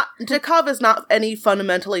is not any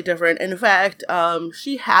fundamentally different. In fact,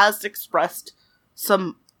 she has expressed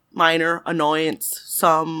some minor annoyance,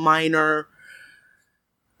 some minor...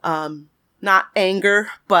 not anger,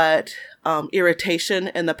 but irritation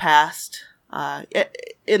in the past.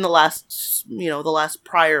 In the last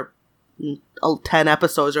prior 10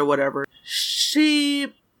 episodes or whatever.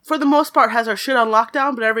 She, for the most part, has her shit on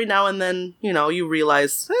lockdown, but every now and then, you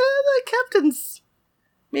realize the captain's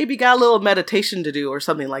maybe got a little meditation to do or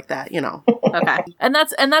something like that, Okay. And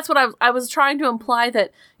that's what I was trying to imply,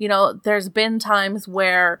 that, there's been times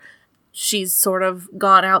where she's sort of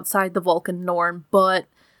gone outside the Vulcan norm, but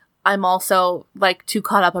I'm also, too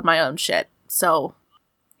caught up on my own shit, so.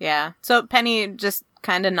 Yeah. So Penny just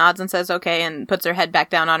kind of nods and says okay and puts her head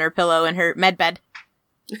back down on her pillow in her med bed.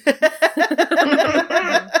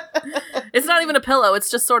 It's not even a pillow,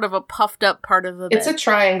 it's just sort of a puffed up part of the bed. It's a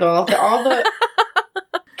triangle. All the...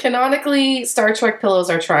 Canonically, Star Trek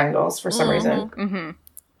pillows are triangles for some reason. Mm-hmm.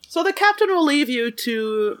 So the captain will leave you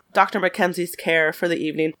to Dr. Mackenzie's care for the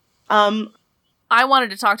evening. I wanted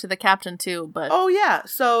to talk to the captain too, but... Oh, yeah.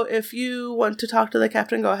 So if you want to talk to the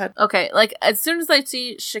captain, go ahead. Okay, as soon as I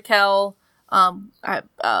see Shakel,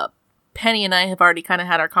 Penny and I have already kind of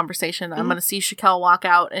had our conversation. I'm going to see Shakel walk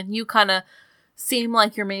out, and you kind of seem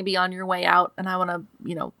like you're maybe on your way out, and I want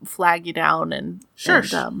to, flag you down and... Sure.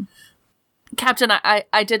 And, Captain,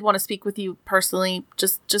 I did want to speak with you personally,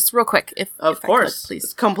 just real quick, if Of if course, I could, please.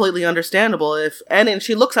 it's completely understandable. And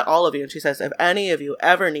she looks at all of you and she says, if any of you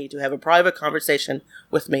ever need to have a private conversation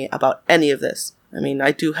with me about any of this, I mean,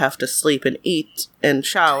 I do have to sleep and eat and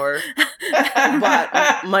shower,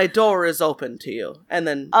 but my door is open to you. And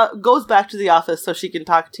then goes back to the office so she can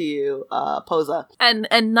talk to you, Posa. And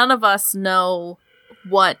none of us know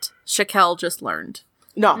what Shakel just learned.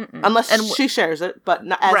 No, unless she shares it, but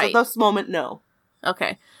as Right. of this moment, no.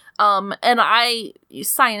 Okay. And I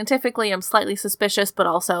scientifically am slightly suspicious, but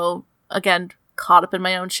also, again, caught up in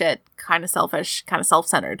my own shit, kind of selfish, kind of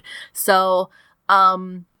self-centered. So,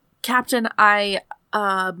 Captain, I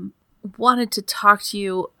wanted to talk to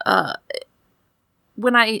you.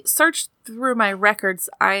 When I searched through my records,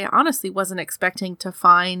 I honestly wasn't expecting to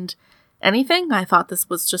find anything. I thought this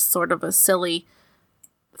was just sort of a silly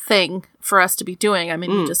thing for us to be doing. I mean,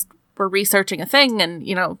 we just were researching a thing and,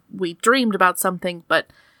 we dreamed about something. But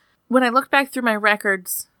when I looked back through my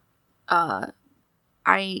records,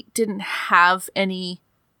 I didn't have any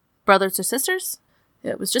brothers or sisters.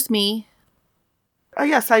 It was just me.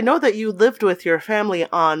 Yes, I know that you lived with your family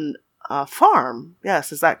on a farm.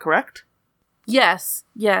 Yes, is that correct? Yes.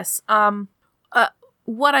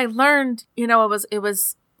 What I learned, it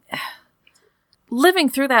was living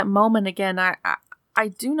through that moment again. I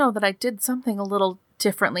do know that I did something a little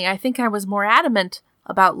differently. I think I was more adamant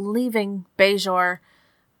about leaving Bajor,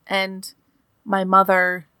 and my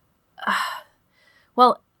mother.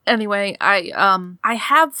 Well, anyway, I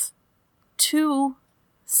have two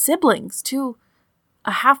siblings,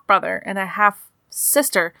 a half brother and a half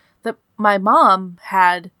sister that my mom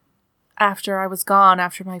had after I was gone,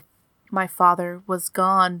 after my father was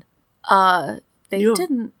gone. You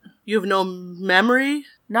have no memory?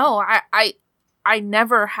 No, I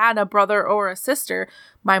never had a brother or a sister.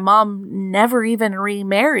 My mom never even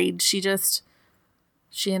remarried. She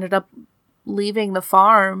ended up leaving the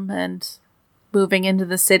farm and moving into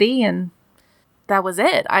the city, and that was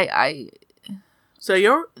it. So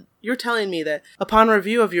you're telling me that upon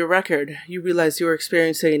review of your record, you realize you were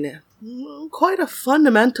experiencing quite a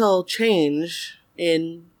fundamental change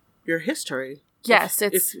in your history. Yes,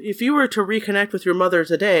 if you were to reconnect with your mother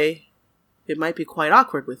today, it might be quite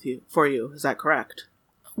awkward for you. Is that correct?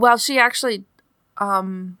 Well, she actually,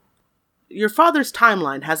 Your father's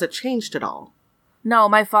timeline, has it changed at all? No,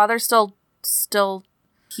 my father still,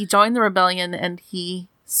 he joined the rebellion and he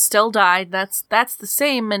still died. That's the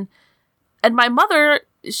same. And my mother,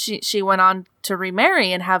 she went on to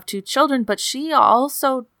remarry and have 2 children, but she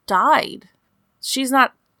also died. She's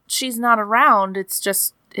not around. It's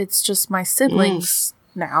just my siblings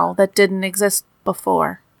now that didn't exist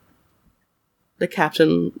before. The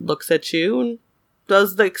captain looks at you and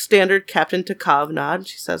does the standard Captain Takov nod.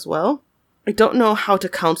 She says, well, I don't know how to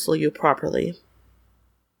counsel you properly,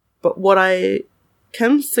 but what I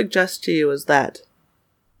can suggest to you is that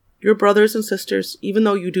your brothers and sisters, even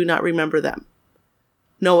though you do not remember them,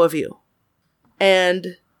 know of you.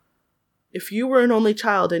 And if you were an only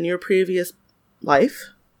child in your previous life,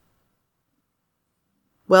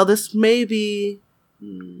 well, this may be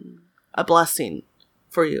a blessing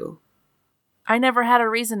for you. I never had a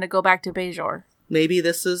reason to go back to Bajor. Maybe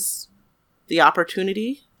this is the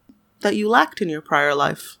opportunity that you lacked in your prior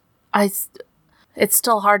life. It's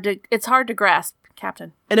still hard to grasp,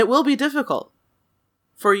 Captain. And it will be difficult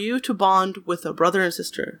for you to bond with a brother and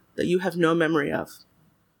sister that you have no memory of.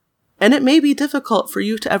 And it may be difficult for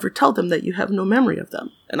you to ever tell them that you have no memory of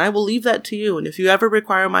them. And I will leave that to you. And if you ever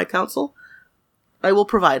require my counsel, I will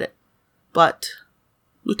provide it. But,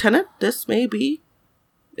 Lieutenant, this may be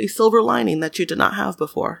a silver lining that you did not have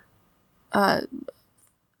before.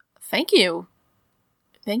 Thank you.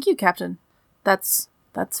 Thank you, Captain. That's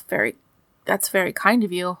very kind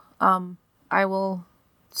of you. I will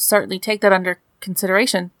certainly take that under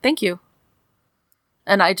consideration. Thank you.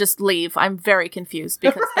 And I just leave. I'm very confused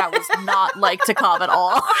because that was not like Takov at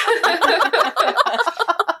all.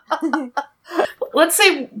 Let's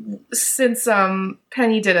say, since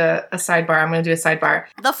Penny did a sidebar, I'm going to do a sidebar.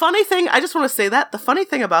 The funny thing, I just want to say that, the funny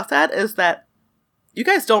thing about that is that you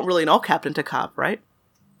guys don't really know Captain Takov, right?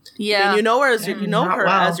 Yeah. And you know her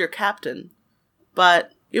as your captain,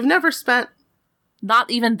 but you've never spent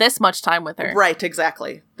not even this much time with her. Right,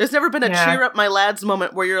 exactly. There's never been a cheer up my lads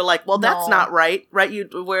moment where you're like, well, that's not right?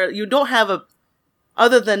 Where you don't have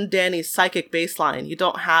other than Danny's psychic baseline, you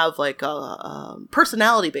don't have like a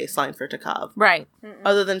personality baseline for Takov. Right.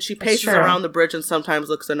 Other than she paces around the bridge and sometimes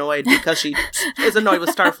looks annoyed because she is annoyed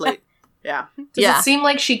with Starfleet. Yeah. Does it seem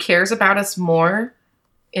like she cares about us more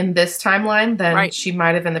in this timeline than she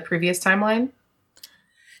might have in the previous timeline?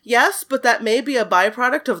 Yes, but that may be a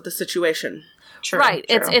byproduct of the situation. True, right.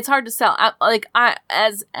 true. It's hard to sell.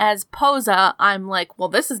 As Posa, I'm like, well,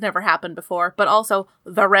 this has never happened before, but also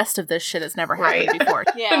the rest of this shit has never happened Right. before.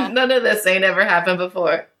 Yeah. None of this ain't ever happened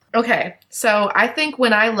before. Okay, so I think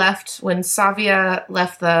when Savia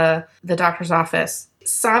left the doctor's office,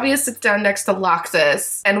 Savia sits down next to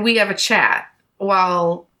Loxus, and we have a chat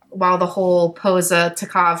while the whole Posa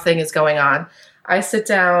Takov thing is going on. I sit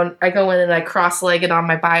down, I go in and I cross-legged on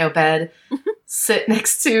my bio bed, sit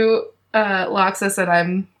next to Loxus, and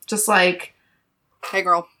I'm just like, Hey,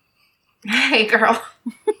 girl. hey, girl.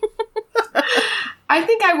 I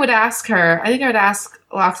think I would ask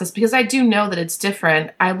Loxus, because I do know that it's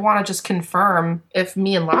different. I want to just confirm if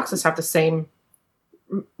me and Loxus have the same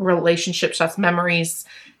relationships, that's memories,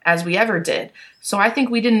 as we ever did. So I think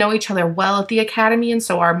we didn't know each other well at the academy, and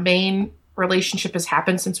so our main relationship has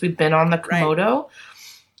happened since we've been on the Komodo. Right.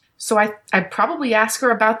 So I'd probably ask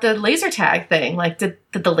her about the laser tag thing. Like, did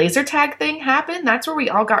the laser tag thing happen? That's where we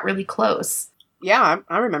all got really close. Yeah,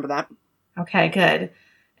 I remember that. Okay, good.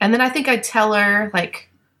 And then I think I'd tell her, like,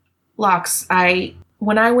 Lox,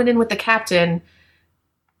 when I went in with the captain,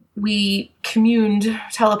 we communed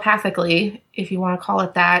telepathically, if you want to call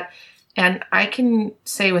it that. And I can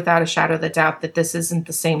say without a shadow of a doubt that this isn't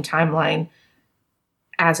the same timeline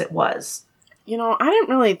as it was. You know, I didn't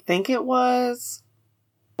really think it was.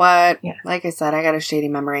 But, yeah. Like I said, I got a shady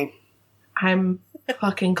memory. I'm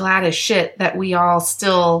fucking glad as shit that we all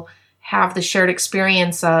still have the shared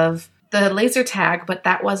experience of the laser tag, but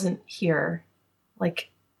that wasn't here. Like,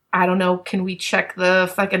 I don't know, can we check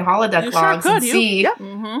the fucking holodeck logs and see? Yep.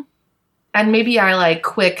 Mm-hmm. And maybe I, like,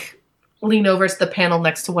 quick lean over to the panel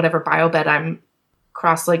next to whatever biobed I'm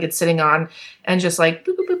cross-legged sitting on and just, like,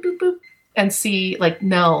 boop, boop, boop, boop, boop, and see, like,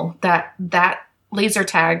 no, that laser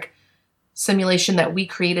tag simulation that we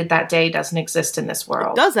created that day doesn't exist in this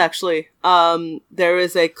world. It does, actually. There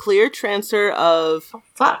is a clear transfer of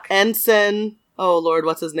Ensign... Oh, Lord,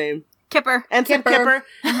 what's his name? Kipper. Ensign Kipper.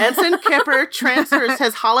 Ensign Kipper transfers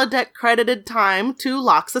his holodeck credited time to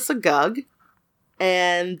Loxus Agug.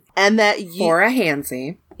 And that you... For a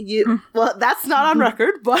handsy. Well, that's not on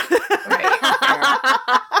record, but...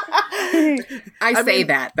 I say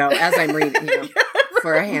that, though, as I'm reading you.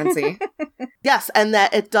 For a handsy. Yes, and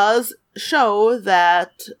that it does show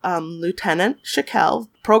that Lieutenant Shakel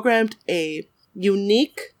programmed a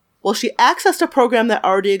unique... Well, she accessed a program that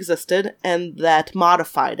already existed and that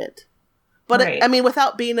modified it. But, right.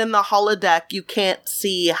 Without being in the holodeck, you can't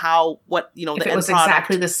see if the it was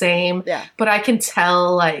exactly the same. Yeah. But I can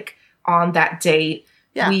tell, like, on that date,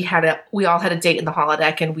 yeah. we all had a date in the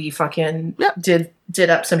holodeck, and we fucking did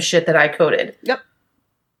up some shit that I coded. Yep.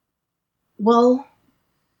 Well,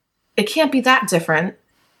 it can't be that different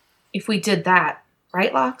if we did that,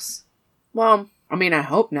 right, Lox? Well, I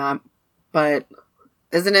hope not. But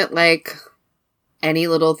isn't it like any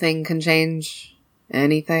little thing can change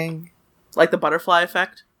anything? Like the butterfly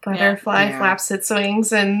effect? Butterfly flaps its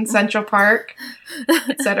wings in Central Park,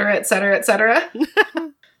 et cetera, et cetera, et cetera.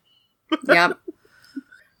 Yep.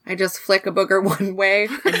 I just flick a booger one way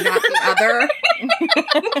and not the other.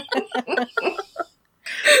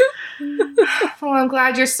 Well, I'm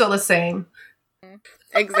glad you're still the same.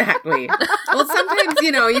 Exactly. Well, sometimes,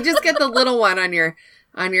 you just get the little one on your,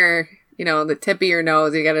 the tip of your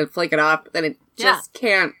nose. You gotta flick it off, then it just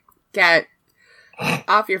can't get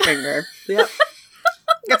off your finger. Yep.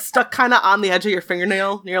 Gets stuck kind of on the edge of your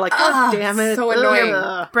fingernail, and you're like, oh, damn it. So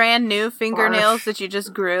annoying. Brand new fingernails that you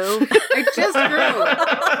just grew. I just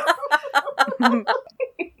grew.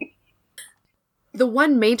 The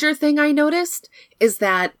one major thing I noticed is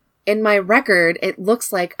that in my record, it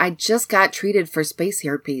looks like I just got treated for space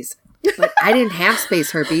herpes. But I didn't have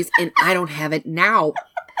space herpes, and I don't have it now.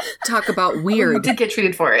 Talk about weird. You did get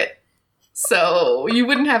treated for it. So you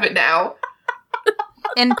wouldn't have it now.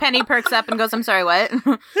 And Penny perks up and goes, I'm sorry, what?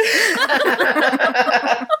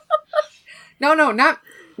 No,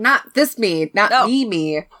 not this me. Not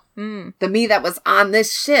me. The me that was on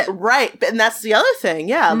this ship. Right, and that's the other thing.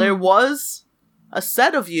 Yeah, there was a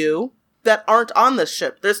set of you that aren't on this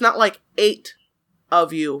ship. There's not like 8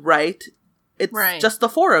 of you, right? It's just the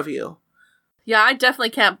 4 of you. Yeah, I definitely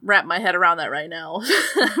can't wrap my head around that right now.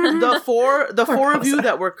 The four of you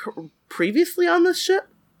that were previously on this ship,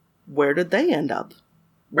 where did they end up?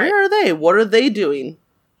 Where are they? What are they doing?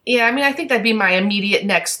 Yeah, I think that'd be my immediate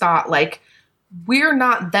next thought. Like, we're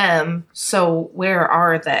not them, so where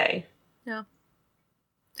are they? Yeah.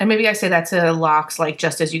 And maybe I say that to Lox, like,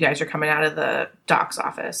 just as you guys are coming out of the doc's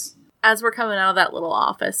office. As we're coming out of that little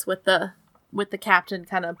office with the captain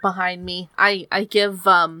kind of behind me, I give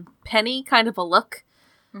Penny kind of a look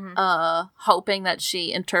hoping that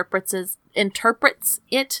she interprets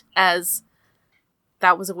it as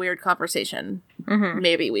that was a weird conversation.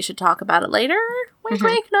 Maybe we should talk about it later. Wink,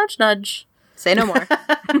 wink, nudge, nudge. Say no more.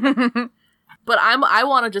 But I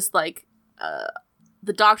want to just like,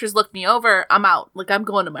 the doctors looked me over. I'm out. Like, I'm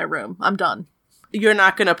going to my room. I'm done. You're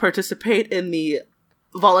not going to participate in the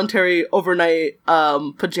voluntary overnight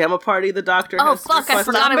pajama party the doctor Oh, has fuck, I requested?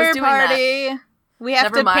 forgot I was doing that. Party. We have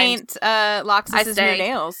Never to mind. paint Loxus's new stay.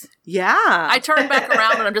 nails. Yeah. I turn back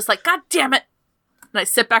around and I'm just like, God damn it. And I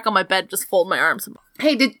sit back on my bed, just fold my arms.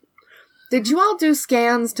 Hey, did you all do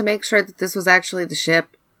scans to make sure that this was actually the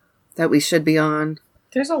ship that we should be on?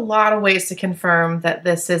 There's a lot of ways to confirm that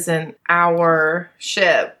this isn't our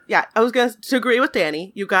ship. Yeah, I was going to agree with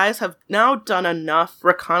Danny. You guys have now done enough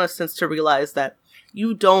reconnaissance to realize that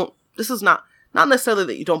this is not necessarily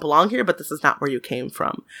that you don't belong here, but this is not where you came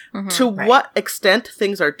from. To what extent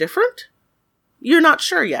things are different, you're not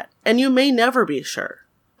sure yet. And you may never be sure.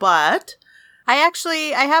 But I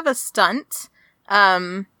have a stunt.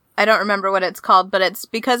 I don't remember what it's called, but it's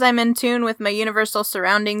because I'm in tune with my universal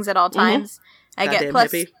surroundings at all times. I get Goddamn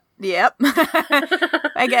plus. hippie. Yep.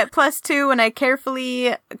 I get +2 when I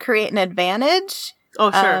carefully create an advantage. Oh,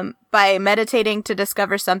 sure. By meditating to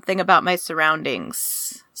discover something about my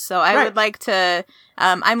surroundings. So I would like to.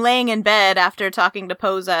 I'm laying in bed after talking to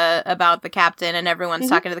Posa about the captain, and everyone's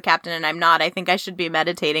talking to the captain, and I'm not. I think I should be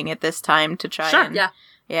meditating at this time to try. Sure. Yeah.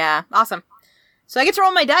 Yeah. Awesome. So I get to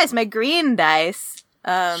roll my dice, my green dice.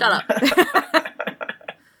 Shut up.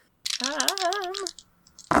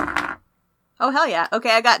 Oh, hell yeah.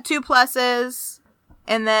 Okay, I got 2 pluses,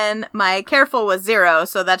 and then my careful was 0,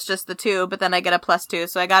 so that's just the 2, but then I get a +2,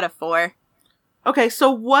 so I got a 4. Okay,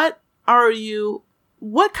 so what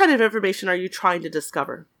kind of information are you trying to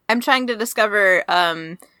discover? I'm trying to discover,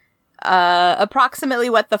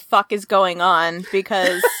 approximately what the fuck is going on,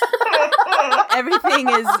 because everything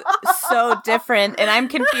is so different, and I'm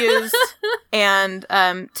confused. And,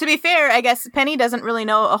 to be fair, I guess Penny doesn't really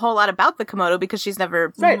know a whole lot about the Komodo, because she's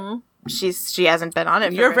never... Right. She hasn't been on it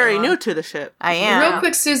for You're very long. new to the ship. I am. Real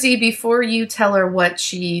quick, Susie, before you tell her what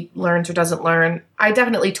she learns or doesn't learn, I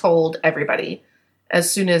definitely told everybody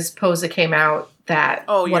as soon as Posa came out that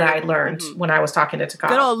what I learned when I was talking to Takao.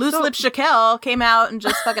 Good old loose lip Shaquille came out and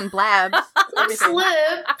just fucking blabbed. Loose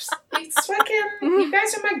lips. It's fucking, you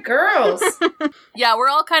guys are my girls. Yeah, we're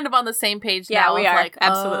all kind of on the same page Yeah, now. we of are. Like,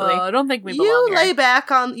 Absolutely. I don't think we belong You here. lay back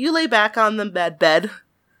on the bed.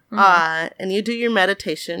 And you do your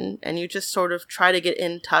meditation, and you just sort of try to get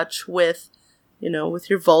in touch with, with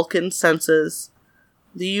your Vulcan senses,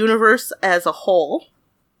 the universe as a whole,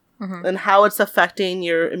 and how it's affecting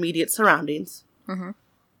your immediate surroundings.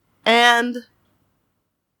 And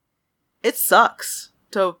it sucks,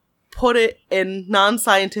 to put it in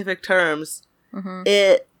non-scientific terms.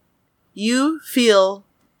 You feel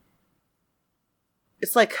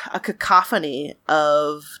it's like a cacophony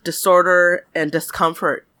of disorder and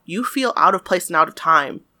discomfort. You feel out of place and out of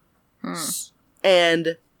time.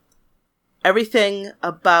 And everything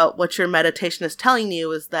about what your meditation is telling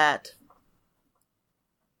you is that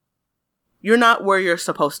you're not where you're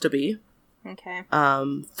supposed to be. Okay.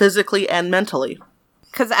 Physically and mentally.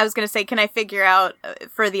 Because I was going to say, can I figure out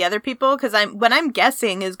for the other people? Because what I'm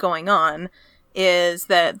guessing is going on is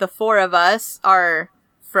that the 4 of us are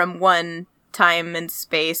from one time and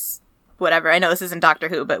space, whatever. I know this isn't Doctor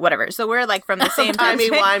Who, but whatever. So we're like from the same time.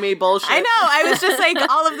 Timey-wimey bullshit. I know. I was just like,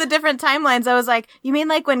 all of the different timelines. I was like, you mean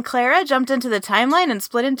like when Clara jumped into the timeline and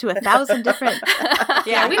split into 1,000 different...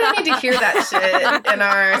 Yeah, we don't need to hear that shit in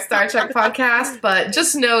our Star Trek podcast, but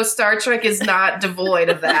just know Star Trek is not devoid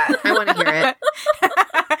of that. I want to hear it.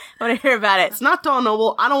 I want to hear about it. It's not Dawn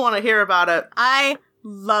Noble. I don't want to hear about it. I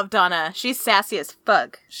love Donna. She's sassy as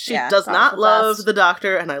fuck. She does not love the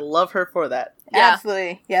Doctor, and I love her for that. Yeah.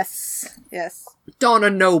 Absolutely. Yes. Yes. Donna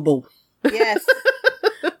Noble. Yes.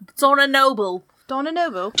 Donna Noble. Donna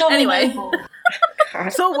Noble. Anyway.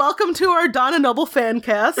 So welcome to our Donna Noble fan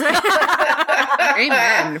cast.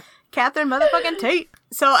 Amen. Catherine motherfucking Tate.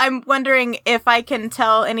 So I'm wondering if I can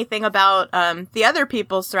tell anything about the other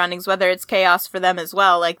people's surroundings, whether it's chaos for them as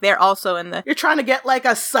well. Like, they're also in the... You're trying to get like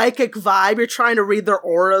a psychic vibe. You're trying to read their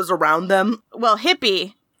auras around them. Well,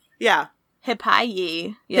 hippie. Yeah.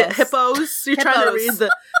 Hippie. Yes. Hippos. You're trying to read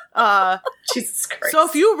the... Jesus Christ. So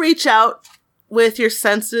if you reach out with your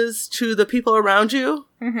senses to the people around you,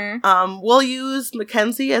 we'll use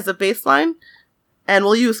Mackenzie as a baseline, and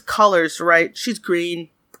we'll use colors, right? She's green.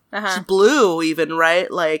 She's blue even, right?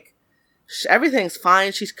 Like, everything's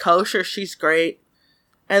fine. She's kosher. She's great.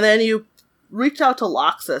 And then you reach out to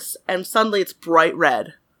Loxus, and suddenly it's bright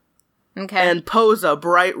red. Okay. And Posa,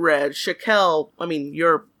 bright red. Shakel,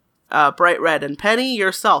 you're bright red. And Penny,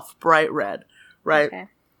 yourself, bright red. Right? Okay.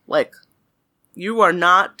 Like, you are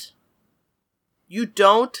not... You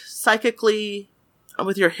don't psychically,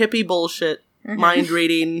 with your hippie bullshit, mind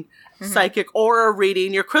reading, psychic aura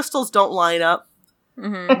reading, your crystals don't line up.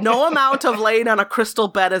 No amount of laying on a crystal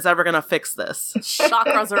bed is ever going to fix this.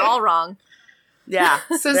 Chakras are all wrong. Yeah.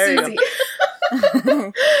 So there Susie, you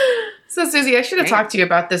go. so Susie, I should have talked to you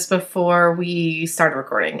about this before we started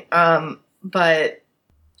recording. But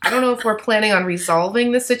I don't know if we're planning on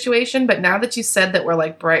resolving this situation. But now that you said that we're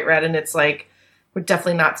like bright red and it's like we're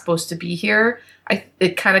definitely not supposed to be here,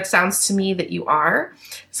 it kind of sounds to me that you are.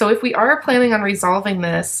 So if we are planning on resolving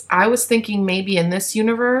this, I was thinking maybe in this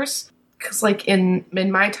universe, because like in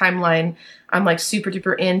my timeline, I'm like super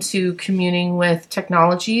duper into communing with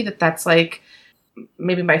technology. That's like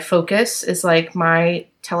maybe my focus is like my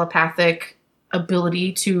telepathic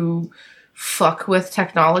ability to fuck with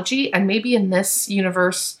technology. And maybe in this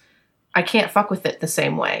universe, I can't fuck with it the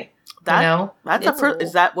same way. Is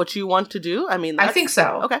that what you want to do? I think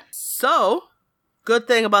so. Okay. So, good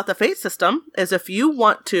thing about the fate system is if you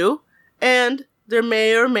want to, and there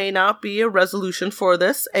may or may not be a resolution for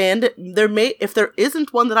this, and if there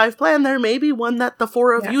isn't one that I've planned, there may be one that the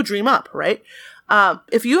four of you dream up, right?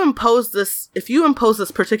 If you impose this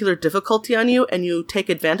particular difficulty on you and you take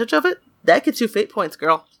advantage of it, that gets you fate points,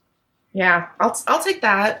 girl. Yeah, I'll take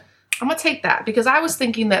that. I'm gonna take that because I was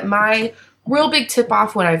thinking that my real big tip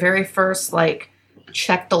off when I very first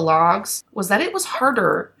checked the logs was that it was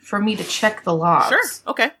harder for me to check the logs. Sure.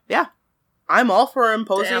 Okay. Yeah. I'm all for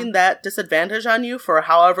imposing that disadvantage on you for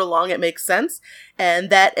however long it makes sense. And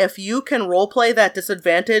that if you can roleplay that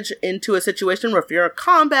disadvantage into a situation where if you're in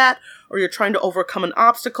combat or you're trying to overcome an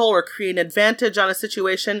obstacle or create an advantage on a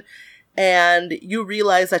situation and you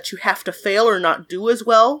realize that you have to fail or not do as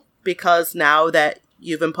well because now that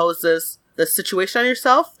you've imposed this situation on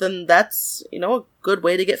yourself, then that's, a good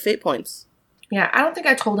way to get fate points. Yeah, I don't think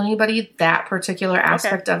I told anybody that particular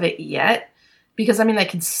aspect of it yet. Because, I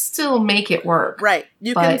can still make it work. Right.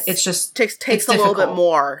 It's just... takes a little bit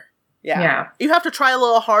more. Yeah. You have to try a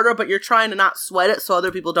little harder, but you're trying to not sweat it so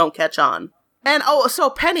other people don't catch on. And, so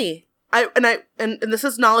Penny... And this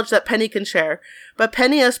is knowledge that Penny can share. But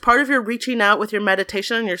Penny, as part of your reaching out with your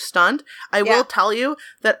meditation and your stunt, I will tell you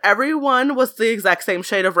that everyone was the exact same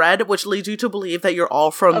shade of red, which leads you to believe that you're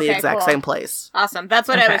all from the exact same place. Awesome. That's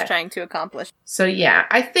what I was trying to accomplish. So yeah,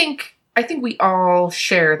 I think we all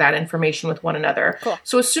share that information with one another. Cool.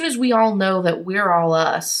 So as soon as we all know that we're all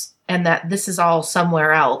us and that this is all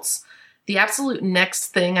somewhere else, the absolute next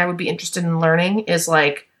thing I would be interested in learning is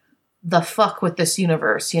the fuck with this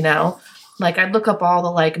universe, I'd look up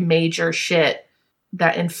all the major shit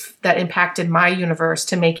that impacted my universe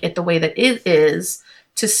to make it the way that it is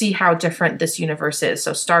to see how different this universe is.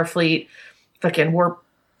 So Starfleet, fucking warp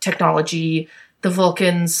technology, the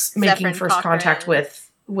Vulcans making first contact with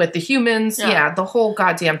the humans. Yeah, the whole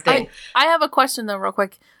goddamn thing. I have a question though, real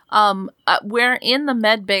quick. We're in the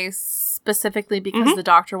med base specifically because the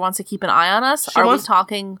doctor wants to keep an eye on us. We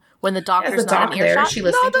talking when the doctor's not in earshot?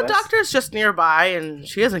 No, the doctor's just nearby and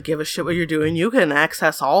she doesn't give a shit what you're doing. You can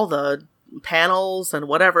access all the panels and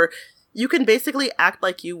whatever. You can basically act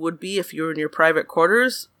like you would be if you were in your private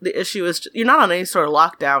quarters. The issue is you're not on any sort of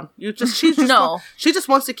lockdown. She just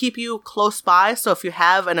wants to keep you close by. So if you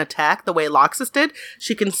have an attack the way Loxus did,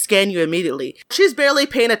 she can scan you immediately. She's barely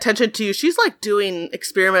paying attention to you. She's doing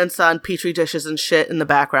experiments on petri dishes and shit in the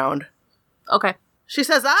background. Okay. She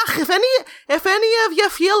says, if any of you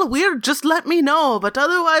feel weird, just let me know. But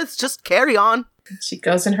otherwise, just carry on. She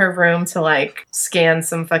goes in her room to scan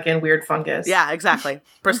some fucking weird fungus. Yeah, exactly.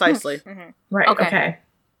 Precisely. Right. Okay.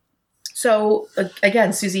 So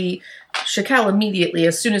again, Susie, Shakel immediately,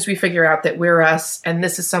 as soon as we figure out that we're us and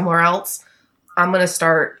this is somewhere else, I'm going to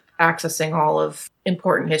start accessing all of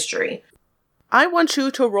important history. I want you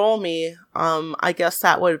to roll me, I guess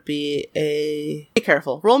that would be be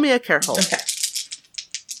careful. Roll me a careful. Okay.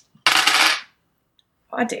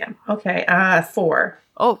 Oh, damn. Okay, 4.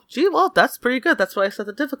 Oh, gee, well, that's pretty good. That's what I set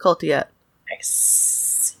the difficulty at.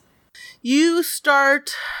 Nice. You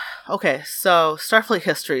start... Okay, so Starfleet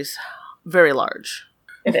history's very large.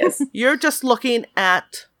 It is. You're just looking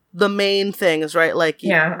at the main things, right?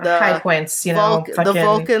 The high points, the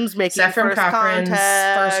Vulcans making Zephyr Cochrane's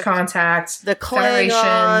first contact, the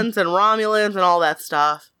Klingons and Romulans and all that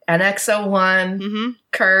stuff. NX-01,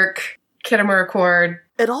 Kirk, Khitomer Accord.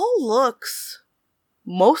 It all looks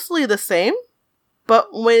mostly the same, but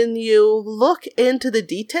when you look into the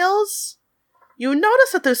details, you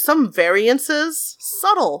notice that there's some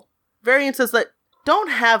subtle variances that don't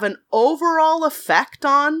have an overall effect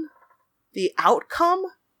on the outcome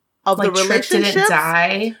of Like, the Trip relationships. didn't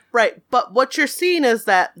die. Right, but what you're seeing is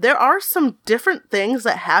that there are some different things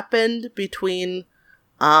that happened between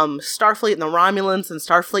Starfleet and the Romulans and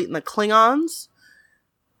Starfleet and the Klingons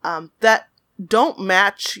that don't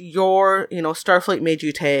match your, Starfleet made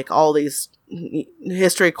you take all these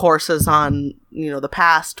history courses on, the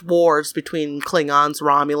past wars between Klingons,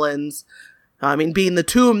 Romulans. I mean, being the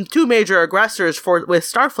two major aggressors with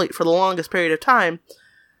Starfleet for the longest period of time.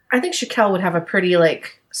 I think Shakel would have a pretty,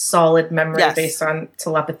 solid memory Yes. based on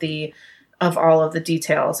telepathy of all of the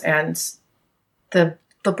details, and the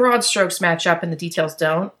broad strokes match up and the details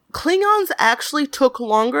don't. Klingons actually took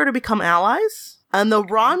longer to become allies, and the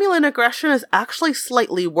Romulan aggression is actually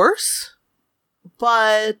slightly worse,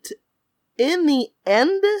 but in the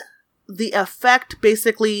end, the effect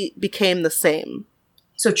basically became the same.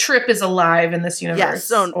 So Trip is alive in this universe,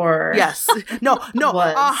 Yes, or yes, no,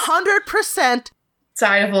 Was. 100%.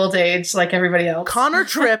 died of old age like everybody else. Connor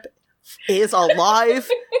Tripp is alive,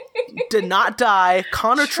 did not die.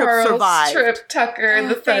 Connor Tripp Charles survived. Trip Tucker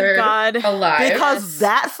the thank third God. alive. Because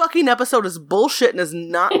that fucking episode is bullshit and is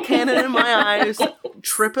not canon in my eyes. Not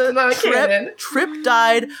canon. Trip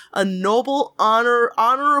died a noble,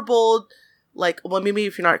 honorable, maybe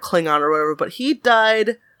if you're not Klingon or whatever, but he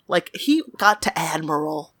died, he got to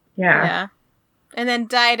Admiral. yeah. And then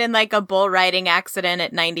died in a bull riding accident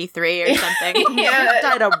at 93 or something. Yeah. He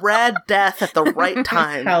died a rad death at the right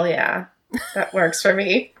time. Hell yeah. That works for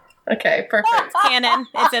me. Okay, perfect. Canon.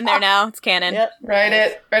 It's in there now. It's canon. Yep. Write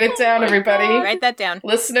it down, everybody. Write that down.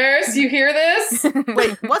 Listeners, you hear this?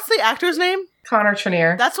 Wait, what's the actor's name? Connor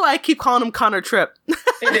Trenier. That's why I keep calling him Connor Tripp.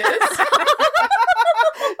 It is.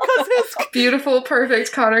 Because his Beautiful,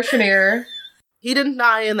 perfect Connor Trenier. he didn't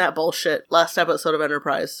die in that bullshit last episode of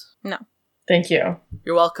Enterprise. No. Thank you.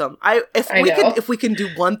 You're welcome. I know. If we can do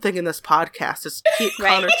one thing in this podcast, is keep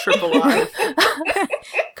Right. Connor Tripp alive.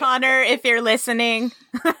 Connor, if you're listening.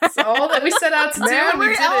 That's all that we set out to do, and we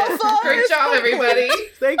Memory did it. Alpha Great is job, everybody.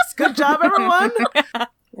 Thanks. Good job, everyone.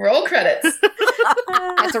 Roll credits.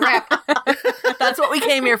 That's a wrap. That's what we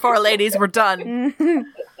came here for, ladies. We're done.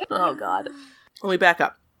 Oh, God. Let me back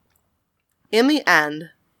up. In the end,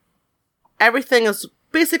 everything is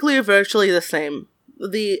basically virtually the same.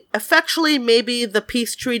 Maybe the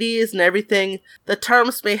peace treaties and everything, the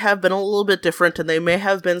terms may have been a little bit different and they may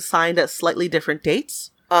have been signed at slightly different dates.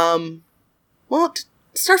 Starfleet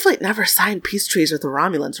never signed peace treaties with the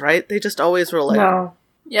Romulans, right? They just always were like, No.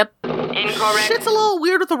 Yep. shit's a little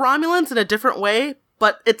weird with the Romulans in a different way,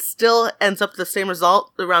 but it still ends up the same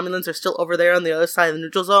result. The Romulans are still over there on the other side of the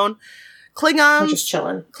neutral zone. I'm Klingons just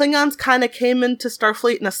chilling. kind of came into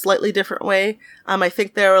Starfleet in a slightly different way. I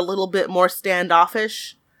think they're a little bit more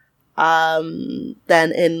standoffish than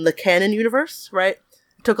in the canon universe, right?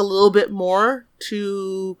 It took a little bit more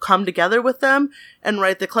to come together with them. And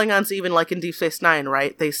right, the Klingons, even in Deep Space Nine,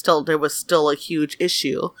 right? There was still a huge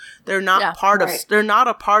issue. They're not right. they're not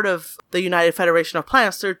a part of the United Federation of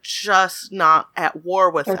Planets. They're just not at war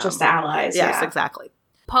with They're them. just allies. Yes, yeah. exactly.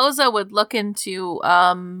 Posa would look into,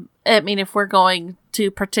 if we're going to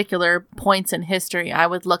particular points in history, I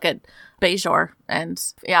would look at Bajor and,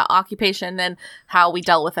 occupation and how we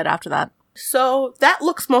dealt with it after that. So that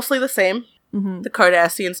looks mostly the same. Mm-hmm. The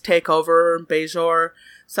Cardassians take over Bajor,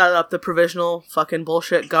 set up the provisional fucking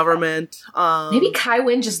bullshit government. Maybe Kai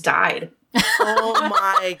Wynn just died. Oh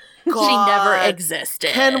my god. She never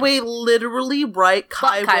existed. Can we literally write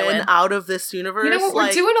Kai Kai Wynn Wynn. out of this universe? You know what?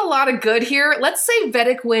 We're doing a lot of good here. Let's say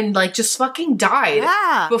Vedic Wynn, just fucking died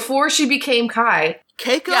Yeah. before she became Kai.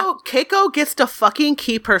 Keiko gets to fucking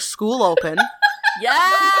keep her school open.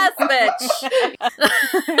 Yes, bitch!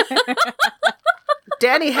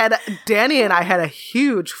 Danny and I had a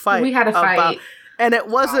huge fight. We had a fight. And it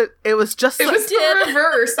wasn't, it was just It was the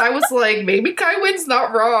reverse. I was like, maybe Kai Wynn's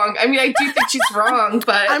not wrong. I mean, I do think she's wrong,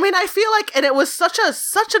 but I feel like, and it was such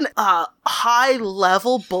an high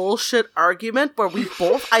level bullshit argument where we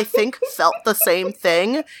both, I think, felt the same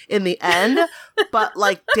thing in the end. But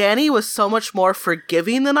Danny was so much more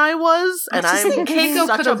forgiving than I was, and I just think Keiko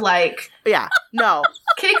such could have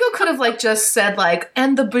Keiko could have just said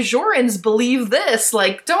and the Bajorans believe this.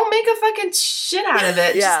 Don't make a fucking shit out of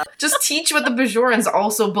it. Yeah. Just teach what the Bajorans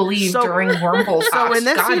also believe during wormhole talks. So in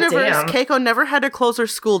this God universe, damn. Keiko never had to close her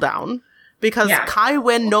school down because Kai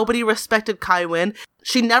Wynn, nobody respected Kai Wynn.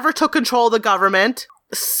 She never took control of the government.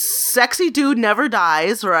 Sexy dude never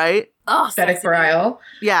dies, right? Oh, Vedic Brile.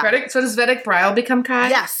 Yeah. So does Vedic Brile become Kai?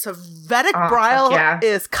 Yes, Vedic Oh, Brile fuck yeah.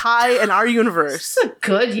 is Kai in our universe. It's a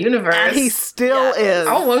good universe. And he still is.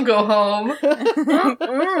 I want to go home.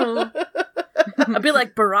 I'd be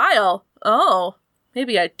like, Barial. Oh.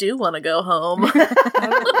 maybe I do want to go home.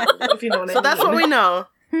 If you know what I So that's what mean. we know.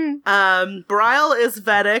 Brile is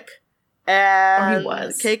Vedic, and he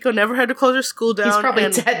was. Keiko never had to close her school down. He's probably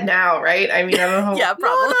and- dead now, right? I mean, I don't know. Yeah,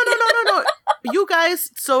 probably. No. You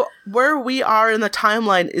guys, so where we are in the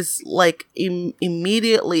timeline is like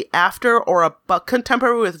immediately after or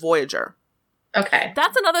contemporary with Voyager. Okay.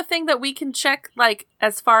 That's another thing that we can check, like,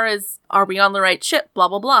 as far as, are we on the right ship, blah,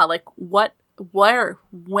 blah, blah. Like, where,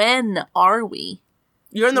 when are we?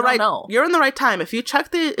 You're in the We don't right. know. You're in the right time. If you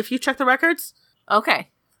check the records, Okay.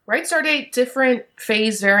 Right stardate, different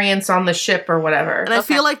phase variants on the ship or whatever. and I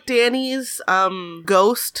Okay. feel like Danny's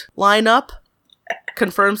ghost lineup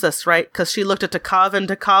confirms this, right? Because she looked at Takov, and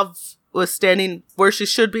Takov was standing where she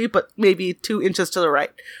should be, but maybe 2 inches to the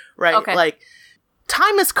right. Right? Okay. Like,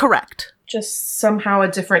 time is correct. Just somehow a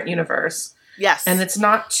different universe. Yes. And it's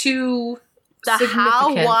not too the significant,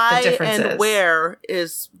 how, the why, differences. and where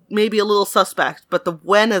is maybe a little suspect, but the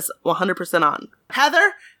when is 100% on.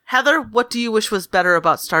 Heather, what do you wish was better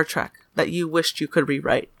about Star Trek that you wished you could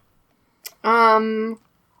rewrite? Got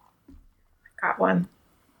one.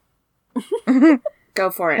 Go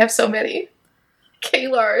for I it. have so many.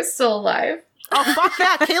 Kalar is still alive. Oh, fuck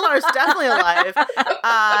yeah, Kalar is definitely alive.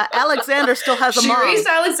 Alexander still has a She mom. raised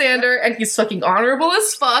Alexander, and he's fucking honorable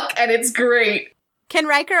as fuck, and it's great. Can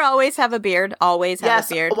Riker always have a beard? Always have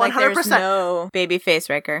Yes, a beard. Like, there's 100%. no baby face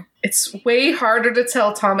Riker. It's way harder to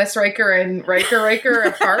tell Thomas Riker and Riker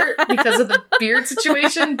apart because of the beard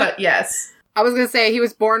situation, but yes. I was gonna say he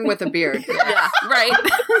was born with a beard. Yeah, right.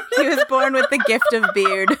 He was born with the gift of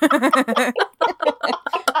beard.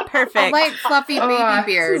 Perfect. Light, fluffy baby Ah,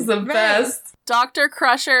 beard. This is the best. Dr.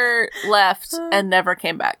 Crusher left and never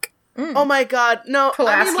came back. Oh my god, no.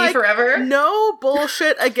 Pulaski forever. No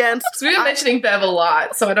bullshit against. So we've been mentioning Bev a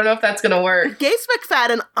lot, so I don't know if that's gonna work. Gates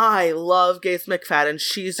McFadden, I love Gates McFadden.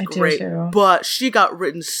 She's I do great. too. But she got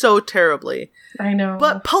written so terribly. I know.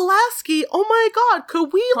 But Pulaski, oh my god,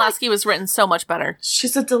 could we Pulaski was written so much better.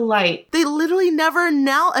 she's a delight. They literally never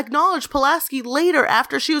now acknowledged Pulaski later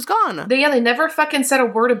after she was gone. They never fucking said a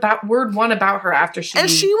word about her after she. And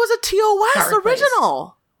she was a TOS got replaced.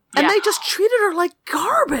 original. And Yeah. they just treated her like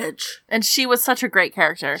garbage. And she was such a great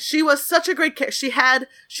character. She was such a great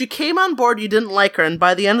she came on board, you didn't like her, and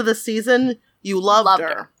by the end of the season, you loved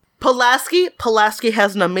her. Pulaski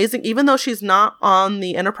has an amazing, even though she's not on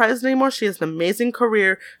the Enterprise anymore, she has an amazing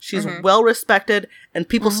career. She's well respected, and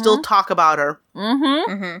people still talk about her.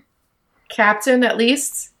 Mm-hmm. Captain, at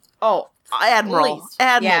least. Oh, Admiral. Please.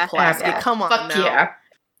 Admiral Yeah. Pulaski, Yeah. come on Fuck now. yeah.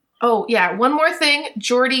 Oh, yeah. One more thing.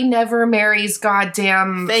 Geordi never marries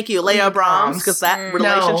goddamn... Thank you, Leia Brahms, because that No.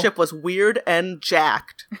 relationship was weird and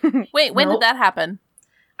jacked. Wait, when Nope. did that happen?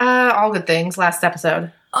 All good things. Last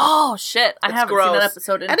episode. Oh, shit. I It's haven't seen that gross.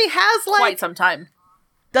 episode in And he has, quite like, some time.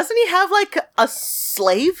 doesn't he have, like, a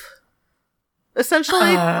slave?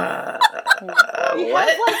 Essentially? What?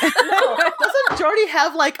 Doesn't Geordi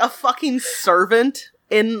have, like, a fucking servant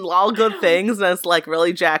in All Good Things and it's, like,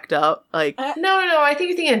 really jacked up? Like, No. I think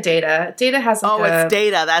you're thinking of Data. Data has like oh, a... it's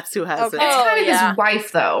Data. That's who has It's it. Oh, kind of yeah. his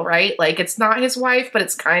wife, though, right? Like, it's not his wife, but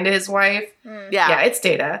it's kind of his wife. Yeah, it's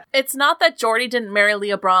Data. It's not that Geordi didn't marry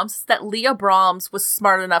Leah Brahms, it's that Leah Brahms was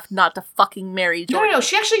smart enough not to fucking marry Geordi. No.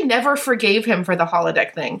 She actually never forgave him for the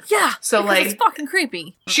holodeck thing. Yeah. So, because like- it's fucking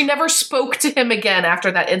creepy. She never spoke to him again after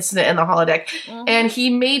that incident in the holodeck. And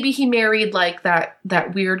he married, like,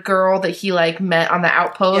 that weird girl that he, like, met on the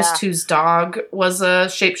outpost Yeah. whose dog was a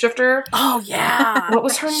shapeshifter. Oh, yeah. What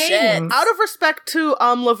was her Shit. name? Out of respect to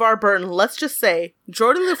LeVar Burton, let's just say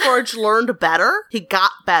Jordan LaForge learned better. He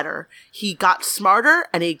got better. He got smarter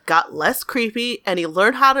and he got less creepy and he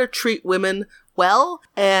learned how to treat women well.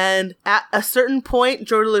 And at a certain point,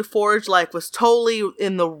 Jordan LaForge was totally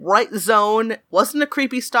in the right zone, wasn't a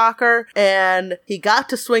creepy stalker, and he got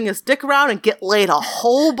to swing his dick around and get laid a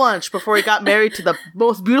whole bunch before he got married to the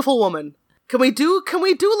most beautiful woman. Can we do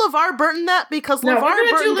LeVar Burton that? Because No, LeVar we're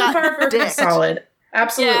gonna Burton do got LeVar Burton dicked. solid.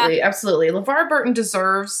 Absolutely. LeVar Burton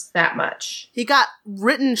deserves that much. He got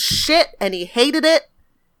written shit and he hated it.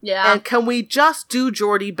 Yeah. And can we just do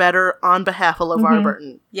Geordi better on behalf of LeVar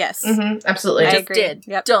Burton? Yes. Absolutely. I Just agree. did.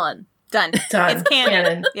 Yep. Done. Done. Done. It's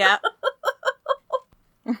canon. Yeah.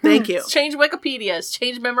 Thank you. Change Wikipedia's.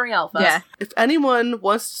 Change Memory Alpha. Yeah. If anyone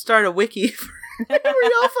wants to start a wiki for Memory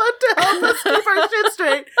Alpha to help us keep our shit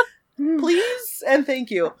straight, please and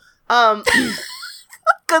thank you.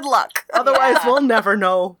 Good luck. Otherwise, we'll never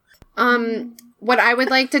know. What I would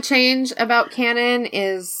like to change about canon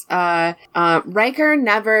is Riker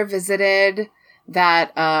never visited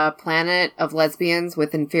that planet of lesbians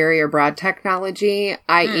with inferior broad technology,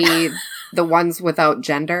 i.e. the ones without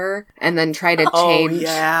gender, and then try to change Oh,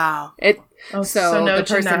 yeah. it. Oh, so no the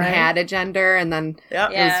person Janai. had a gender, and then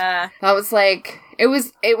Yep. Yeah. that was like it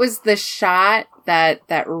was the shot that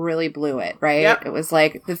really blew it, right? Yep. It was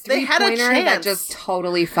like the They had a 3-pointer that chance. just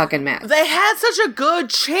totally fucking missed. They had such a good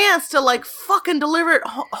chance to like fucking deliver it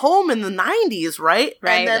home in the 90s, right?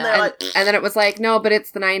 Right. And then they're like, and then it was like, no, but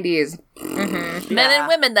it's the 90s. Mm-hmm. Men Yeah. and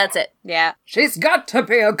women, that's it. Yeah. She's got to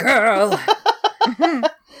be a girl.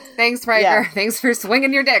 Thanks, Riker. Yeah. Thanks for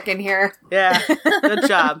swinging your dick in here. yeah, good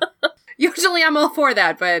job. Usually I'm all for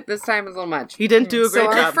that, but this time was a little much. He didn't do a So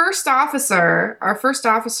great our job. first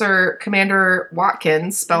officer, Commander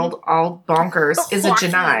Watkins, spelled all bonkers, is a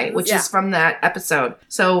Watkins. Janai, which Yeah. is from that episode.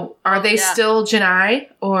 So are they yeah. still Janai,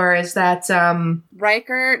 or is that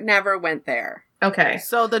Riker never went there. okay?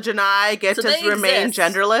 So the Janai get So to they remain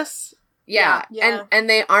exist. genderless. Yeah. Yeah. And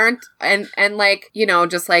they aren't and like, you know,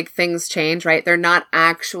 just like things change, right? They're not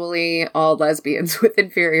actually all lesbians with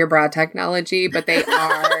inferior bra technology, but they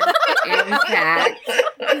are in fact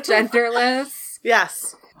genderless.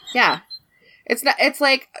 Yes. Yeah. It's not it's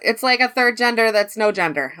like a third gender that's no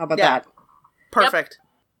gender. How about Yeah. that? Perfect.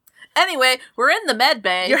 Anyway, we're in the med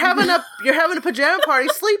bay. You're having a pajama party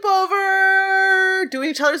sleepover, doing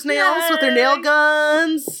each other's nails with their nail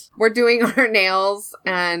guns. We're doing our nails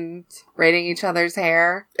and braiding each other's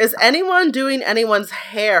hair. Is anyone doing anyone's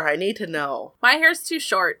hair? I need to know. My hair's too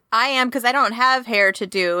short. I am, because I don't have hair to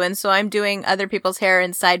do, and so I'm doing other people's hair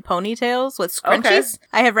inside ponytails with scrunchies.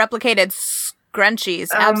 I have replicated scrunchies,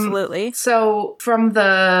 absolutely. So from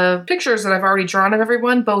the pictures that I've already drawn of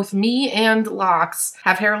everyone, both me and Lox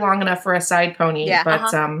have hair long enough for a side pony, Yeah.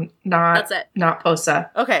 but not That's it. not Posa.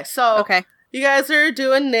 Okay, so Okay. you guys are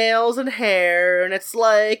doing nails and hair, and it's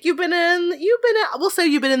like we'll say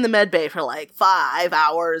you've been in the med bay for like 5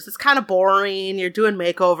 hours. It's kind of boring. You're doing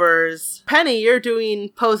makeovers. Penny, you're doing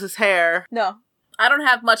Pose's hair. No, I don't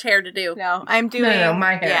have much hair to do. no, I'm doing... No,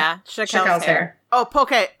 my hair. Yeah, Shakel's hair. Oh,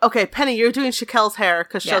 okay, Penny, you're doing Shakel's hair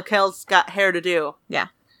because Yeah. Shakel's got hair to do. Yeah.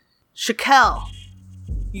 Shakel,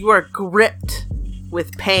 you are gripped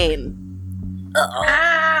with pain.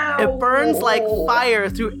 Ow! It burns like fire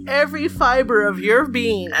through every fiber of your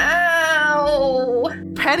being. Ow!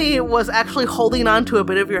 Penny was actually holding on to a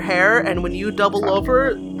bit of your hair, and when you double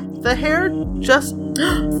over, the hair just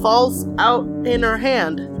falls out in her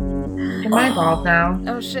hand. Am I bald now?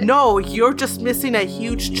 Oh, shit. No, you're just missing a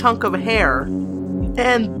huge chunk of hair.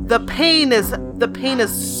 And the pain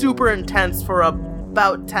is super intense for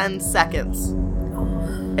about 10 seconds.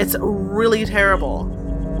 It's really terrible.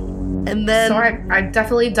 And then So I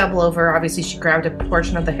definitely double over. Obviously, she grabbed a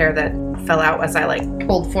portion of the hair that fell out as I like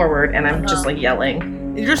pulled forward, and I'm just like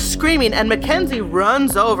yelling. you're screaming, and Mackenzie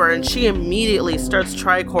runs over, and she immediately starts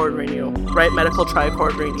tricording you, right? Medical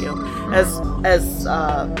tricording you, as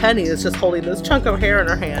Penny is just holding this chunk of hair in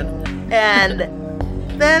her hand. And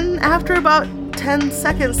then after about 10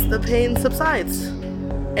 seconds, the pain subsides,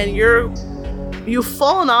 and you've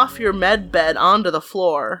fallen off your med bed onto the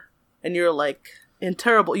floor, and you're like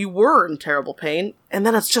you were in terrible pain, and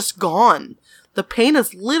then it's just gone. The pain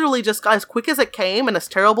is literally just as quick as it came, and as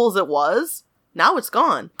terrible as it was, now it's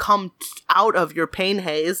gone. Come out of your pain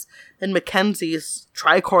haze, and Mackenzie's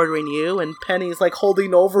tricording you, and Penny's like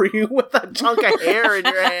holding over you with a chunk of hair in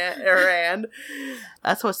her hand.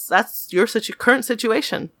 That's your current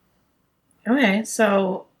situation. Okay,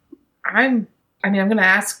 so I'm gonna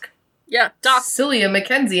ask Yeah, Doc. Celia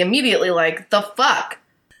Mackenzie immediately, like, the fuck?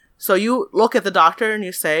 So you look at the doctor and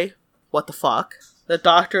you say, "What the fuck?" The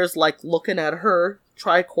doctor's like looking at her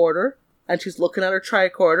tricorder, and she's looking at her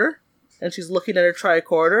tricorder, and she's looking at her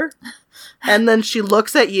tricorder, and then she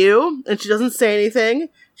looks at you, and she doesn't say anything.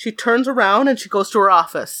 She turns around and she goes to her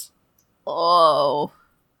office. Oh.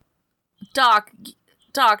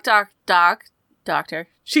 Doctor.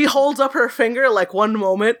 She holds up her finger like one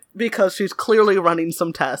moment because she's clearly running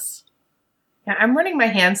some tests. Yeah, I'm running my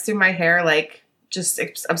hands through my hair, like, just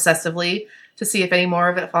obsessively to see if any more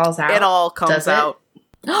of it falls out. It all comes Does it? out.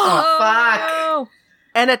 Oh, fuck. Oh.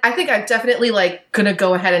 And I think I'm definitely, like, gonna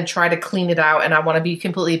go ahead and try to clean it out, and I want to be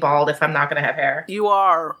completely bald if I'm not gonna have hair. you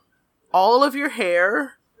are all of your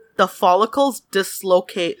hair, the follicles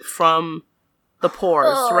dislocate from the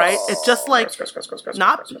pores, right? It's just like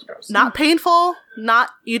not painful,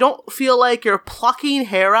 you don't feel like you're plucking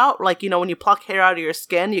hair out, like, you know, when you pluck hair out of your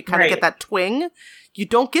skin, you kind of Right. get that twing. You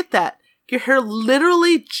don't get that. Your hair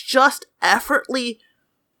literally just effortlessly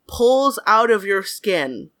pulls out of your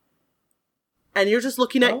skin. And you're just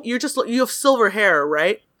looking at, you have silver hair,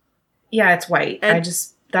 right? Yeah, it's white. And-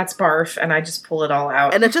 That's barf, and I just pull it all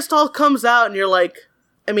out. And it just all comes out, and you're like,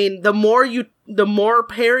 I mean, the more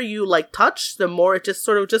hair you like touch, the more it just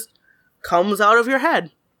sort of just comes out of your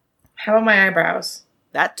head. How about my eyebrows?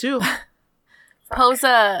 That too.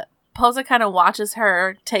 Posa kind of watches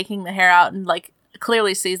her taking the hair out and like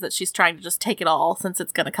clearly sees that she's trying to just take it all since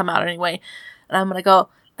it's going to come out anyway. And I'm going to go,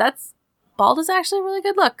 bald is actually a really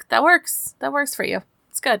good look. That works. That works for you.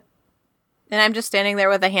 It's good. And I'm just standing there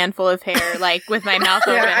with a handful of hair, like, with my mouth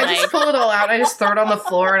open. Yeah, I just pull it all out. I just throw it on the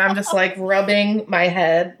floor, and I'm just, like, rubbing my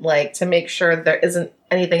head, like, to make sure there isn't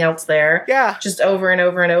anything else there. Yeah. Just over and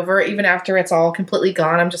over and over. Even after it's all completely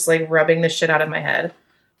gone, I'm just, like, rubbing the shit out of my head.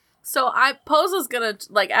 So Posa's gonna,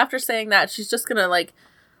 like, after saying that, she's just gonna, like,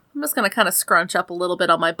 I'm just gonna kind of scrunch up a little bit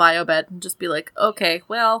on my bio bed and just be like, okay,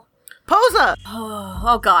 well. Posa!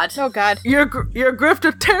 Oh God. Oh, God. You're gripped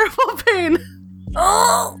of terrible pain.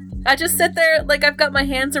 Oh! I just sit there, like, I've got my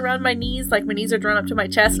hands around my knees, like, my knees are drawn up to my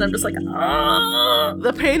chest, and I'm just like, oh!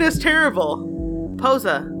 The pain is terrible.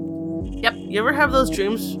 Posa. Yep. You ever have those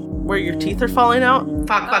dreams where your teeth are falling out?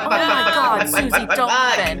 Fuck. Oh my God, Susie,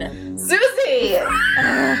 don't even. Susie!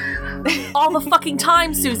 All the fucking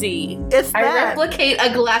time, Susie. It's I that. replicate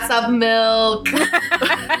a glass of milk. Man,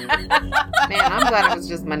 I'm glad it was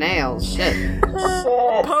just my nails. Shit.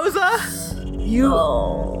 Posa,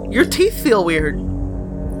 your teeth feel weird.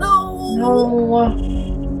 No.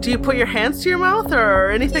 Do you put your hands to your mouth or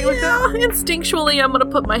anything like that? Instinctually, I'm gonna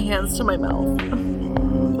put my hands to my mouth.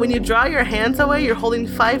 When you draw your hands away, you're holding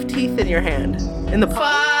 5 teeth in your hand. In the palm.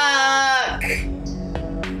 Fuck!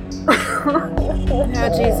 Oh,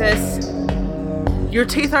 Jesus. Your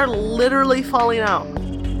teeth are literally falling out.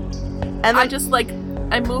 And I then just, like,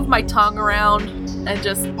 I move my tongue around and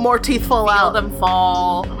just more teeth fall feel out. them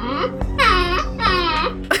fall.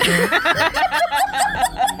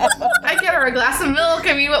 I get her a glass of milk.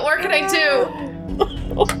 I mean, what more can I do?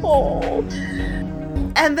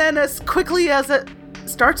 And then as quickly as it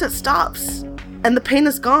starts, it stops. And the pain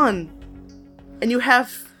is gone. And you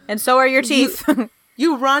have... And so are your teeth.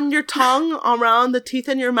 You run your tongue around the teeth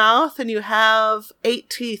in your mouth, and you have 8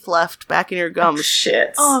 teeth left back in your gums.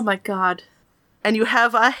 Shit. Oh my God. And you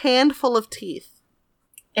have a handful of teeth.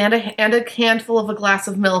 And a handful of a glass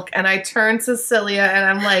of milk. And I turn to Celia and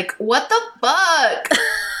I'm like, what the fuck?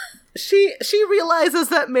 She realizes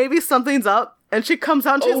that maybe something's up, and she comes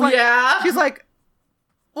out and she's she's like,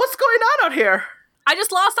 what's going on out here? I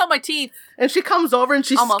just lost all my teeth. And she comes over and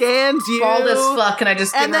she scans you. Bald as fuck, and I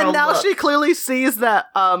just give And her then a now look. she clearly sees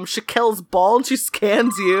that Shaquille's bald, and she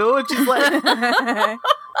scans you, and she's like,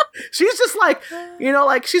 she's just like, you know,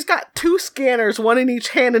 like she's got 2 scanners, one in each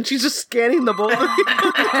hand, and she's just scanning the both of you.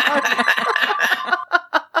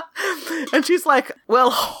 And she's like,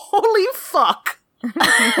 well, holy fuck.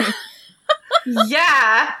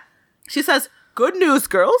 Yeah. She says, good news,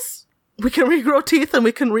 girls. We can regrow teeth and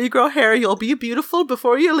we can regrow hair. You'll be beautiful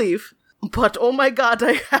before you leave. But oh my God,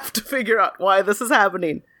 I have to figure out why this is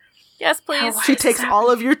happening. Yes, please. She takes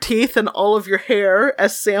all of your teeth and all of your hair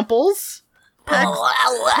as samples,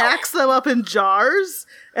 packs them up in jars,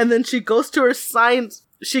 and then she goes to her science.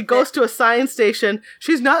 She goes to a science station.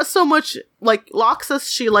 She's not so much like Loxus.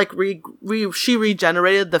 She like she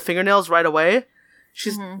regenerated the fingernails right away.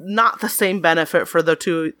 She's not the same benefit for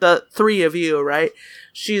the 3 of you, right?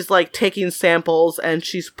 She's like taking samples and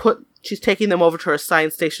she's taking them over to her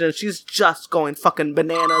science station, and she's just going fucking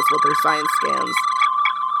bananas with her science scans.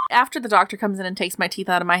 After the doctor comes in and takes my teeth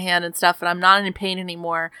out of my hand and stuff, and I'm not in pain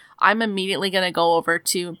anymore, I'm immediately going to go over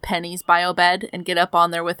to Penny's bio bed and get up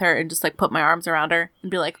on there with her and just like put my arms around her and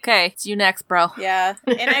be like, okay, it's you next, bro. Yeah.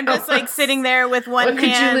 And I'm just like sitting there with one What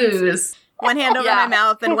hand. could you lose? One hand over my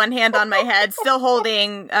mouth and one hand on my head, still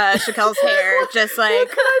holding Shaquille's hair, just like... What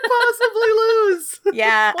could I possibly lose?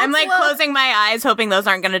 Yeah, I'm like left? closing my eyes, hoping those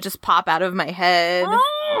aren't going to just pop out of my head.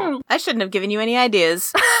 I shouldn't have given you any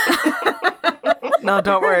ideas. No,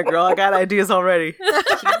 don't worry, girl. I got ideas already.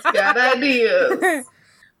 Got ideas.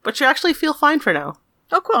 But you actually feel fine for now.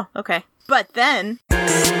 Oh, cool. Okay. But then...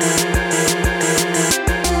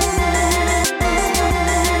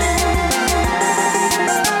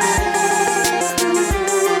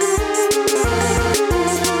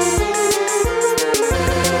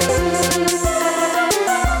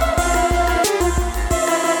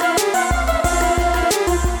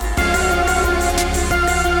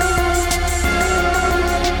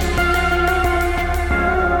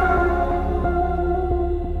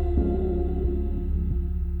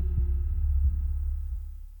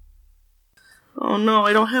 Oh no,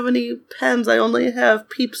 I don't have any pens. I only have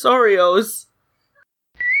Peeps Oreos.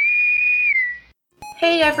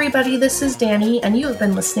 Hey everybody, this is Danny, and you have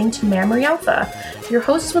been listening to Memory Alpha. Your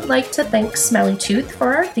host would like to thank Smelly Tooth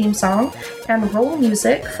for our theme song and roll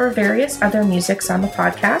music for various other musics on the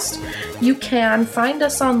podcast. You can find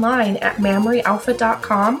us online at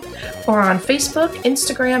MamoryAlpha.com or on Facebook,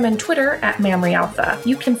 Instagram, and Twitter at MamoryAlpha.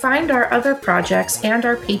 You can find our other projects and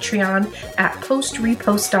our Patreon at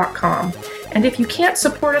postrepost.com. And if you can't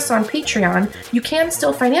support us on Patreon, you can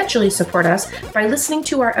still financially support us by listening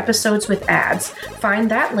to our episodes with ads.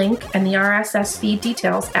 Find that link and the RSS feed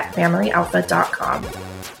details at MamoryAlpha.com.